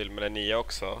första filmen en 9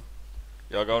 också.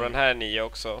 Jag gav den här en 9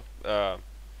 också.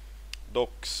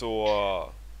 Dock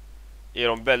så är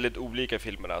de väldigt olika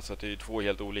filmerna, så att det är 2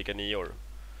 helt olika 9-or.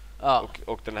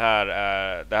 Och det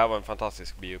här var en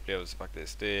fantastisk bioupplevelse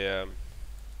faktiskt. Det är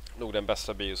nog den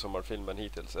bästa biosommarfilmen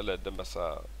hittills, eller den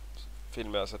bästa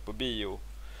filmen jag har sett på bio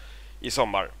i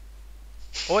sommar.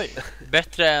 Oj,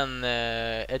 bättre än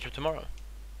Edge of Tomorrow.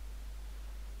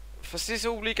 Fast det är så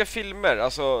olika filmer,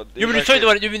 alltså. Jo, men nu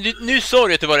sa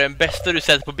du att det var den bästa du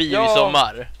sett på bio i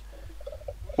sommar.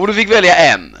 Och du fick välja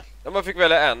en. Ja, man fick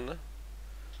välja en.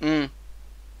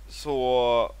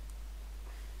 Så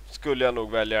skulle jag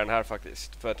nog välja den här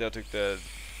faktiskt, för att jag tyckte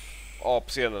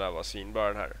apscenerna var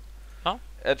svinbra den här.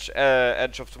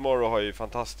 Edge of Tomorrow har ju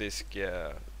fantastisk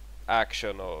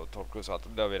action och Tom Cruise och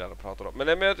allt, det har vi redan pratat om.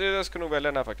 Men jag skulle nog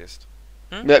välja den här faktiskt.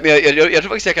 Men jag tror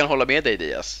faktiskt jag kan hålla med dig,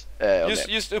 Diaz.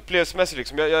 Just upplevelsemässigt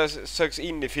liksom. Jag söks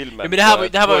in i filmen. Ja, men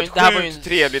det här var ju ett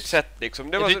trevligt sätt liksom.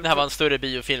 Jag tyckte det här var en större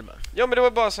biofilm. Ja, men det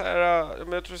var bara så här.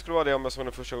 Men jag tror det skulle vara det om jag såg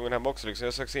den första gången hemma också liksom.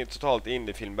 Jag söks in totalt in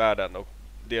i filmvärlden och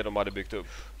det de hade byggt upp.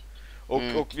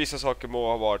 Och vissa saker må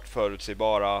ha varit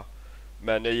förutsägbara,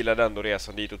 men jag gillade ändå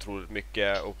resan dit otroligt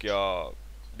mycket. Och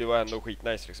det var ändå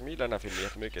skitnice liksom. Jag gillar den här filmen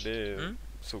jättemycket. Det är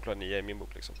såklart 9 i min bok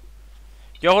liksom.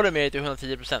 Jag håller med dig till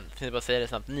 110%. Jag bara säga det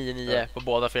snabbt. 9-9 på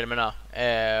båda filmerna.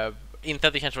 Inte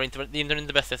att det kanske var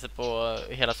inte bästa jag sett på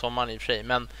hela sommaren i och för sig,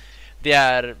 men det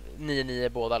är 9-9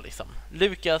 båda liksom.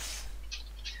 Lukas,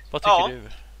 vad tycker du?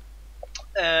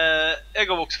 Jag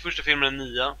gav också första filmen en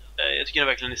 9. Jag tycker den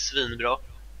verkligen är svinbra.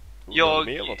 Jag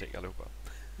med någonting allihopa.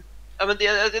 Ja, men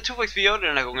jag tror faktiskt vi gör det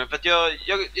den här gången, för att jag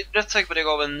är rätt säker på att jag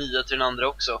gav en 9 till den andra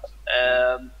också.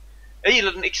 Jag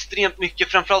gillar den extremt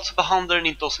mycket. Framförallt så behandlar den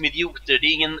inte oss som idioter. Det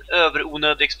är ingen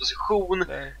överonödig exposition.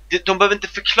 De behöver inte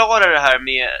förklara det här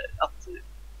med att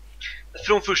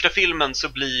från första filmen så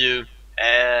blir ju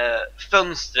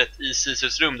fönstret i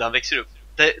Caesars rum där han växer upp,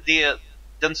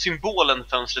 den symbolen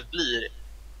fönstret blir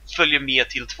följer med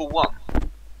till 2:an.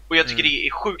 Och jag tycker det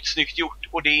är sjukt snyggt gjort.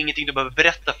 Och det är ingenting du behöver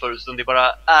berätta för, utan det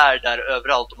bara är där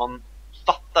överallt. Och man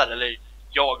fattar, eller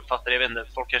jag fattar, jag vet inte,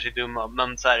 folk kanske är dumma.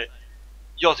 Men så här,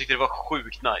 jag tyckte det var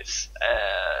sjukt nice.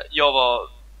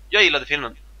 Jag gillade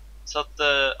filmen. Så att,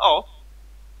 ja,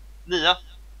 9.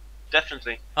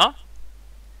 Definitely. Ja.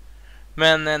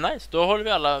 Men nice, då håller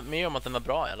vi alla med om att den var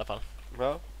bra i alla fall.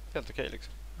 Ja, helt okej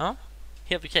liksom. Ja,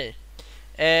 helt okej.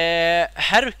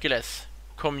 Herkules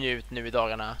kom ju ut nu i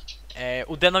dagarna.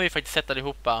 Och den har vi faktiskt sett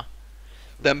allihopa.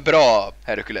 Den bra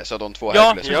Herkules av de två ja,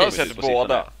 Herkules. Jag har sett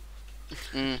båda.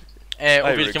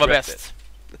 Och vilken var bäst?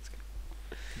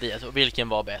 Och vilken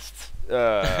var bäst?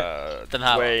 Den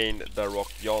här Dwayne The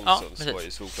Rock Johnson var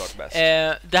ju såklart bäst.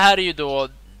 Det här är ju då,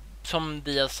 som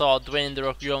Diaz sa, Dwayne The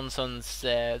Rock Johnsons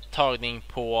tagning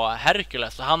på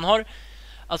Herkules. Och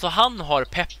han har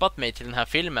peppat mig till den här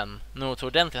filmen något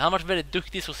ordentligt. Han har varit väldigt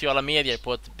duktig i sociala medier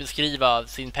på att beskriva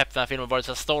sin pepp för den här filmen och varit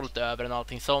så stolt över den och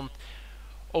allting sånt.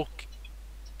 Och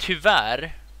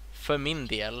tyvärr, för min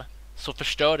del, så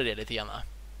förstörde det lite grann.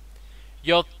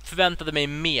 Jag förväntade mig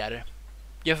mer.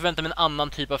 Jag förväntade mig en annan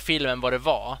typ av film än vad det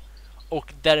var.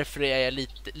 Och därför är jag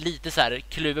lite så här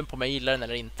kluven på om jag gillar den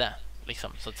eller inte,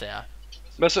 liksom, så att säga.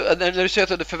 Men så, när du säger att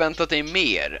du hade förväntat dig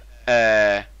mer,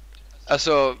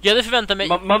 alltså, jag hade förväntat mig...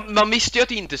 man visste ju att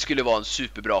det inte skulle vara en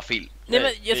superbra film. Nej,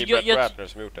 men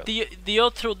det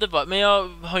jag trodde var... Men jag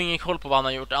har ingen koll på vad han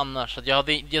har gjort annars, så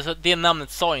att det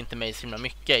namnet sa inte mig så himla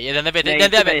mycket. Det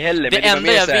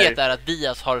enda jag vet är att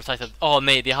Diaz har sagt att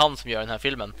nej, det är han som gör den här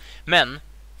filmen. Men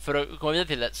för att komma vidare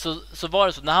till det, så var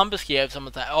det så när han beskrev som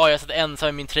att jag satt ensam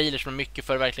i min trailer så mycket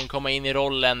för att verkligen komma in i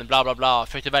rollen, bla bla bla,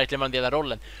 försökte verkligen vara en del av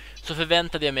rollen, så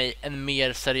förväntade jag mig en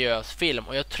mer seriös film.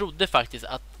 Och jag trodde faktiskt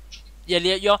att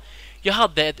jag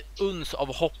hade ett uns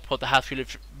av hopp på att det här skulle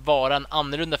vara en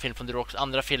annorlunda film från The Rocks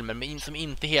andra filmer, men som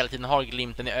inte hela tiden har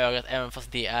glimten i ögat, även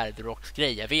fast det är The Rocks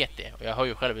grej. Jag vet det, och jag hör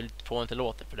ju själv lite på inte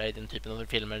låter, för det är den typen av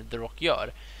filmer The Rock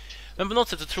gör. Men på något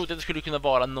sätt så trodde jag att det skulle kunna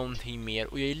vara någonting mer,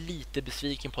 och jag är lite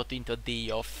besviken på att det inte var det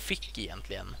jag fick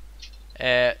egentligen.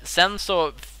 Sen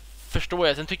så förstår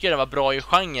jag, sen tycker jag den var bra i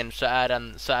genren,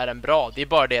 så är den bra. Det är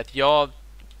bara det att jag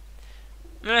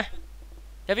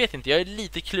vet inte, jag är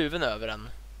lite kluven över den.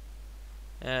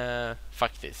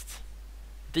 Faktiskt.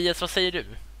 Diaz, vad säger du?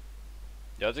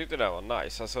 Jag tyckte den var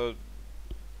nice. Alltså,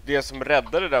 det som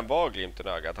räddade den var glimten i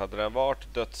ögat. Hade den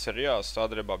varit dödsseriös så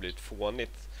hade det bara blivit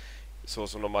fånigt. Så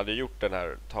som de hade gjort den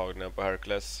här tagningen på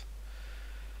Herkules.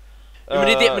 Men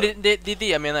det är det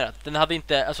jag menar, att den hade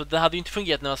inte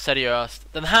fungerat när den var seriös.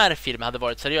 Den här filmen hade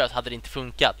varit seriös, hade det inte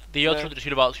funkat. Det jag trodde det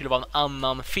skulle vara en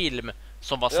annan film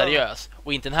som var seriös,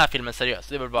 och inte den här filmen seriös.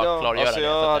 Det var bara att klargöra alltså det.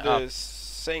 Jag hade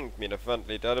sänkt mina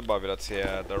förväntningar lite. Jag hade bara velat se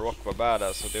The Rock var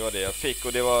badass, och det var det jag fick.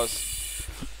 Och det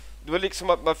var liksom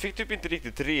att man fick typ inte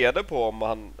riktigt reda på om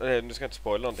han... nu ska jag inte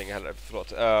spoila någonting heller, förlåt.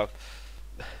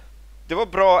 Det var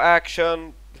bra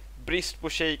action, brist på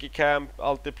shaky camp,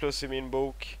 alltid plus i min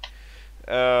bok.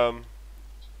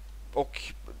 Och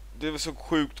det såg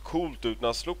sjukt coolt ut när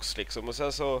han slogs liksom. Och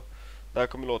sen så, det här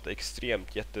kommer låta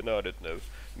extremt jättenördigt nu,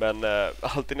 men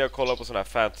alltid när jag kollar på såna här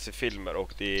fantasyfilmer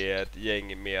och det är ett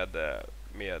gäng med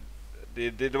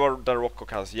det var The Rock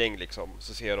och hans gäng liksom,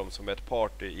 så ser de som ett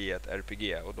party i ett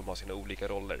RPG och de har sina olika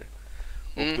roller.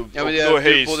 Och då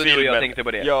höjs både filmen, jag tänkte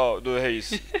på det. Ja, då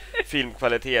höjs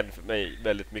filmkvaliteten för mig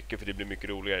väldigt mycket, för det blir mycket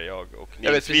roligare. Jag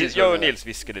och Nils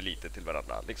viskade lite till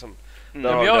varandra liksom.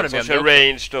 Där som kör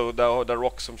ranged och där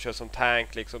Rock som kör som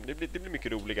tank liksom. Det blir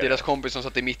mycket roligare. Deras kompis som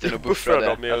satt i mitten och buffrade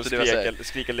dem med att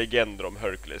skrika legender om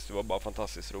Herkules. Det var bara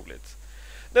fantastiskt roligt.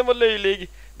 Den var löjlig,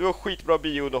 det var skitbra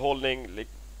biounderhållning.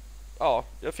 Ja,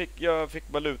 jag fick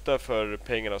valuta för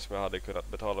pengarna som jag hade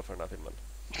kunnat betala för den här filmen.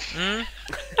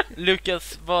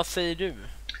 Lukas, vad säger du?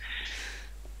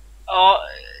 Ja,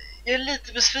 jag är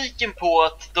lite besviken på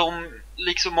att de,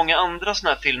 liksom många andra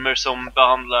såna här filmer som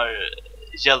behandlar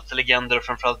hjältelegender och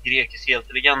framförallt grekiska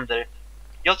hjältelegender,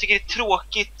 jag tycker det är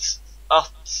tråkigt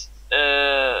att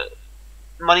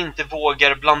man inte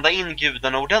vågar blanda in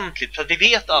gudarna ordentligt, för att vi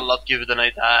vet alla att gudarna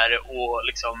är där och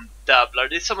liksom dabblar.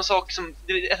 Det är samma sak som,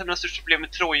 det är ett av de största problemen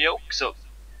med Troja också.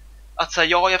 Att så här,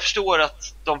 jag förstår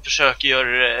att de försöker göra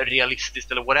det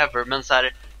realistiskt eller whatever, men så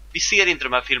här, vi ser inte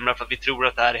de här filmerna för att vi tror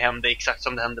att det här händer exakt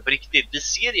som det händer på riktigt. Vi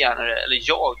ser gärna det, eller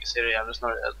jag ser det gärna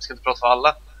snarare, jag ska inte prata för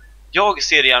alla. Jag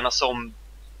ser det gärna som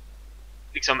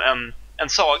liksom en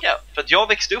saga. För att jag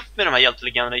växte upp med de här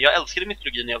hjältelegenderna. Jag älskade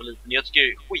mytologin när jag var liten. Jag tycker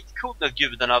det är skitcoolt att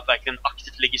gudarna verkligen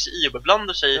aktivt lägger sig i och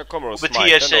beblandar sig och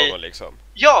beter sig någon, liksom.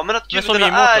 Ja, men att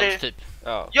gudarna är typ.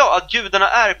 Ja, att gudarna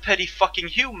är petty fucking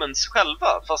humans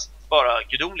själva, fast bara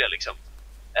gudomliga liksom.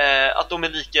 Att de är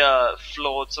lika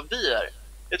flawed som vi är.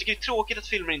 Jag tycker det är tråkigt att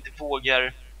filmer inte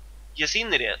vågar ge sig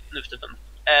in i det nu för tiden.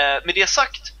 Med det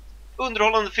sagt,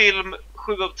 underhållande film,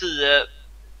 7 av 10.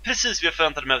 Precis vad jag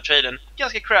förväntade mig av trailern.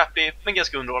 Ganska crappy, men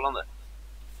ganska underhållande.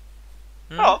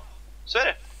 Ja, så är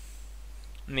det.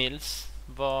 Nils,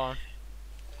 vad...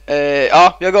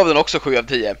 Ja, jag gav den också 7 av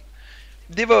 10.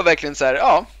 Det var verkligen så här,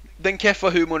 ja, den keffa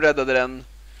humorn räddade den.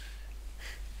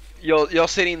 Jag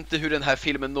ser inte hur den här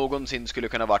filmen någonsin skulle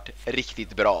kunna varit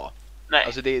riktigt bra. Nej.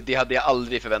 Alltså det hade jag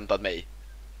aldrig förväntat mig.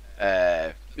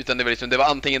 Utan det var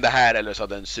antingen det här eller så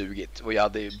hade den sugit. Och jag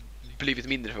hade blivit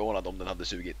mindre förvånad om den hade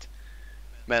sugit.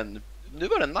 Men nu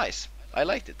var den nice. I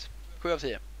liked it. 7 av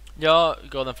 10. Jag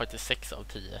gav den faktiskt 6 av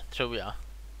 10, tror jag.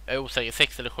 Jag är osäker,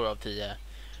 6 eller 7 av 10.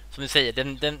 Som du säger,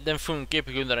 den funkar ju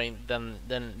på grund av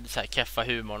den så här keffa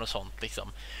humorn och sånt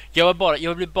liksom. Jag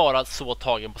blev bara så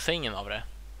tagen på sängen av det.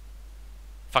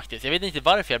 Faktiskt, jag vet inte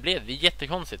varför jag blev det. Det är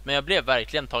jättekonstigt, men jag blev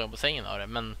verkligen tagen på sängen av det.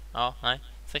 Men ja, nej,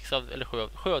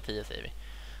 7 av 10 säger vi.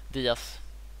 Dias,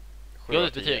 gav du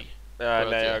ett betyg? Ja,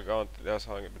 nej, jag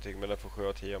sa inget betyg, men den får 7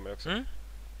 av 10 med också.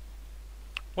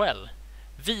 Well,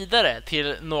 vidare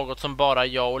till något som bara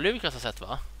jag och Lukas har sett,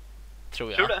 va?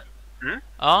 Tror jag. Tror det?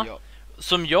 Ja.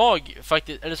 Som jag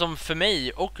faktiskt, eller som för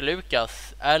mig och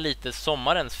Lukas är lite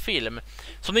sommarens film.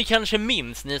 Som ni kanske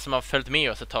minns, ni som har följt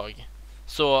med oss ett tag,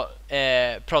 så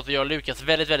pratade jag och Lukas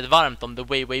väldigt, väldigt varmt om The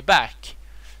Way Way Back,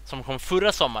 som kom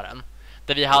förra sommaren.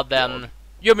 Där vi hade en...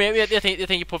 Jo, men jag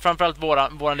tänker på framförallt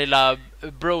våran lilla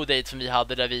bro-date som vi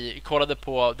hade, där vi kollade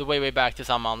på The Way Way Back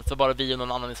tillsammans. Så bara vi och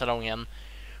någon annan i salongen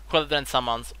kollade den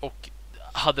tillsammans och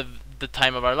hade the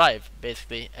time of our life,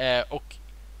 basically. Och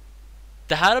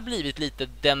det här har blivit lite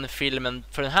den filmen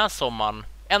för den här sommaren.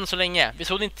 Än så länge.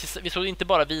 Vi såg inte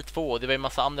bara vi två, det var ju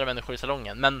massa andra människor i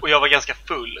salongen. Men... Och jag var ganska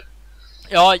full.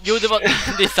 Ja, jo, det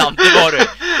är sant, det var du.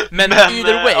 Men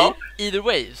either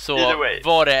way så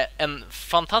var det en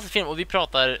fantastisk film. Och vi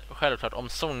pratar självklart om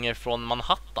Sånger från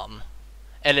Manhattan.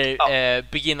 Eller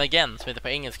Begin Again, som heter på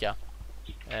engelska.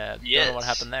 Don't know what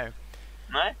happened there.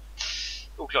 Nej,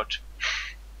 oklart.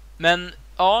 Men,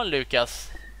 ja,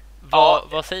 Lukas,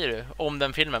 vad säger du om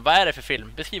den filmen? Vad är det för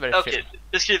film? Beskriv det för film.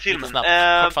 Beskriv filmen. Snabbt,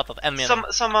 kortfattat, en mening.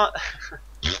 Samma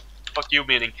fuck you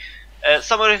mening.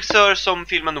 Samma regissör som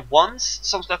filmen Once,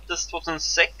 som släpptes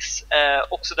 2006.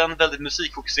 Också den väldigt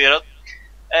musikfokuserad.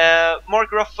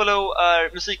 Mark Ruffalo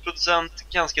är musikproducent,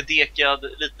 ganska dekad,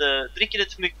 dricker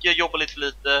lite för mycket, jobbar lite för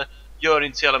lite, gör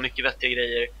inte så jävla mycket vettiga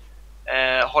grejer.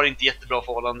 Har inte jättebra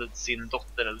förhållande till sin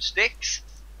dotter eller Stex.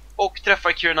 Och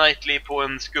träffar Keira Knightley på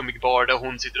en skummig bar där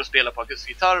hon sitter och spelar på akustisk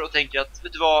gitarr och tänker att,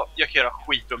 vet du vad, jag kan göra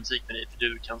skitbra musik med dig, för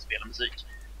du kan spela musik.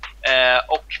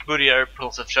 Och börjar på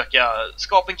något sätt försöka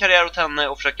skapa en karriär åt henne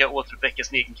och försöka återuppväcka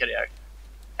sin egen karriär.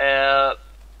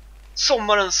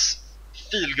 Sommarens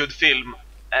feelgood-film,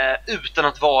 utan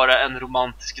att vara en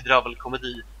romantisk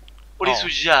dravelkomedi. Och det är så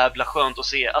jävla skönt att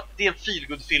se att det är en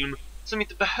feelgood-film som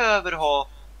inte behöver ha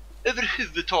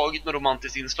överhuvudtaget något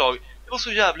romantiskt inslag. Det var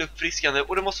så jävla uppfriskande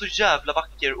och den var så jävla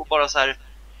vacker och bara så här.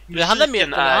 Det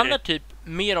handlar typ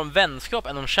mer om vänskap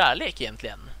än om kärlek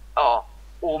egentligen. Ja,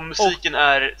 och musiken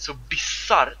är så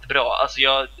bizarrt bra. Alltså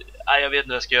jag vet inte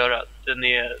vad jag ska göra. Den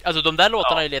är... Alltså de där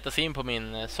låtarna har ju letat sig in på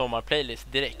min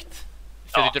sommarplaylist direkt.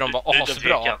 För jag tyckte de var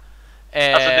asbra.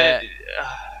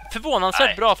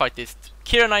 Förvånansvärt bra faktiskt.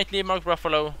 Keira Knightley, Mark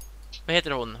Ruffalo. Vad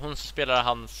heter hon? Hon spelar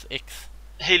hans ex.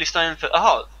 Hailey Steinfeld.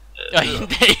 Aha. Ja,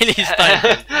 inte Hailey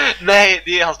Steinfeld. Nej,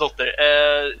 det är hans dotter.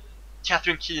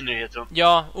 Catherine Keener heter hon.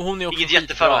 Ja, och hon är också inget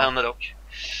jättefan av henne dock.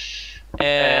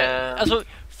 Alltså,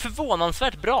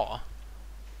 förvånansvärt bra.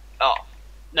 Ja.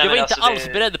 Nej, jag var inte alls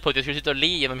beredd på att jag skulle sitta och le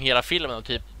genom hela filmen och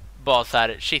typ bara så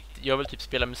här, shit, jag vill typ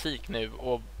spela musik nu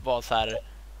och vara så här.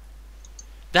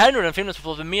 Det här är nog den filmen som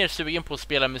fått mig mer sugen på att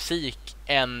spela musik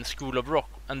än School of Rock.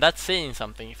 And that's saying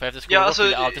something. För efter School of Rock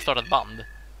vill jag alltid starta ett band.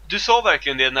 Du sa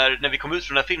verkligen det när vi kom ut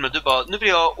från den här filmen. Du bara, nu vill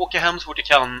jag åka hem så fort jag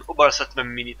kan och bara sätta mig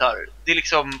med min gitarr. Det är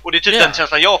liksom, och det är typ den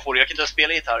känslan jag får. Jag kan inte ens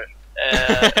spela gitarr. Det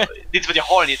är inte för att jag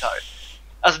har en gitarr.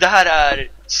 Alltså det här är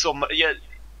som...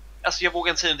 Jag vågar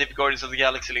inte säga om det är Guardians of the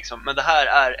Galaxy liksom. Men det här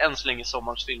är än så länge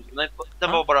sommarens film.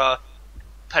 Den var bara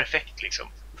perfekt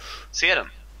liksom. Se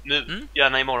den. Nu,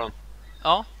 gärna imorgon.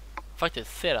 Ja,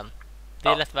 faktiskt, se den. Det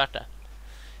är lätt värt det.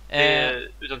 Det är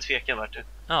utan tvekan värt det.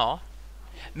 Ja.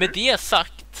 Med det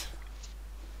sagt.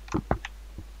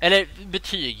 Eller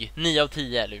betyg 9 av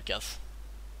 10, Lukas.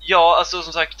 Ja, alltså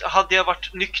som sagt, hade jag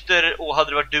varit nykter och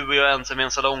hade det varit du och jag ensam i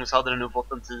en salong så hade den nog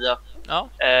fått en 10. Ja.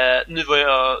 Nu var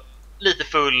jag lite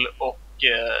full och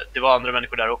det var andra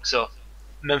människor där också.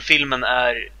 Men filmen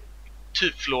är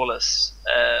typ flawless.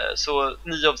 Så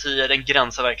 9 av 10, den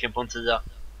gränsar verkligen på en 10.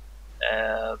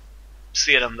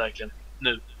 Se den verkligen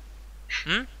nu.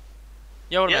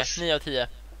 Jag håller med, 9 av 10.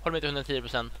 Håller med till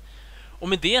 110%. Och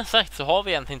med det sagt så har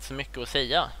vi egentligen inte så mycket att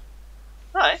säga.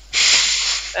 Nej.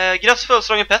 Grattis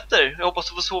födelsedagen Petter. Jag hoppas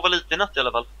du får sova lite i natt i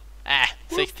alla fall.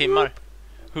 6 timmar.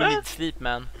 Who needs sleep,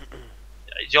 man?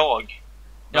 Jag.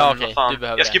 Ja, okej, du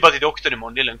behöver jag ska ju bara till doktorn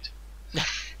imorgon, det är lugnt.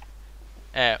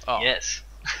 Ja. Yes.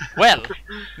 Well,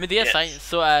 med det sagt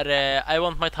så är I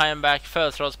Want My Time Back,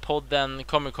 Födelsedagspodden,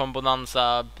 Comic Con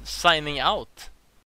Bonanza signing out.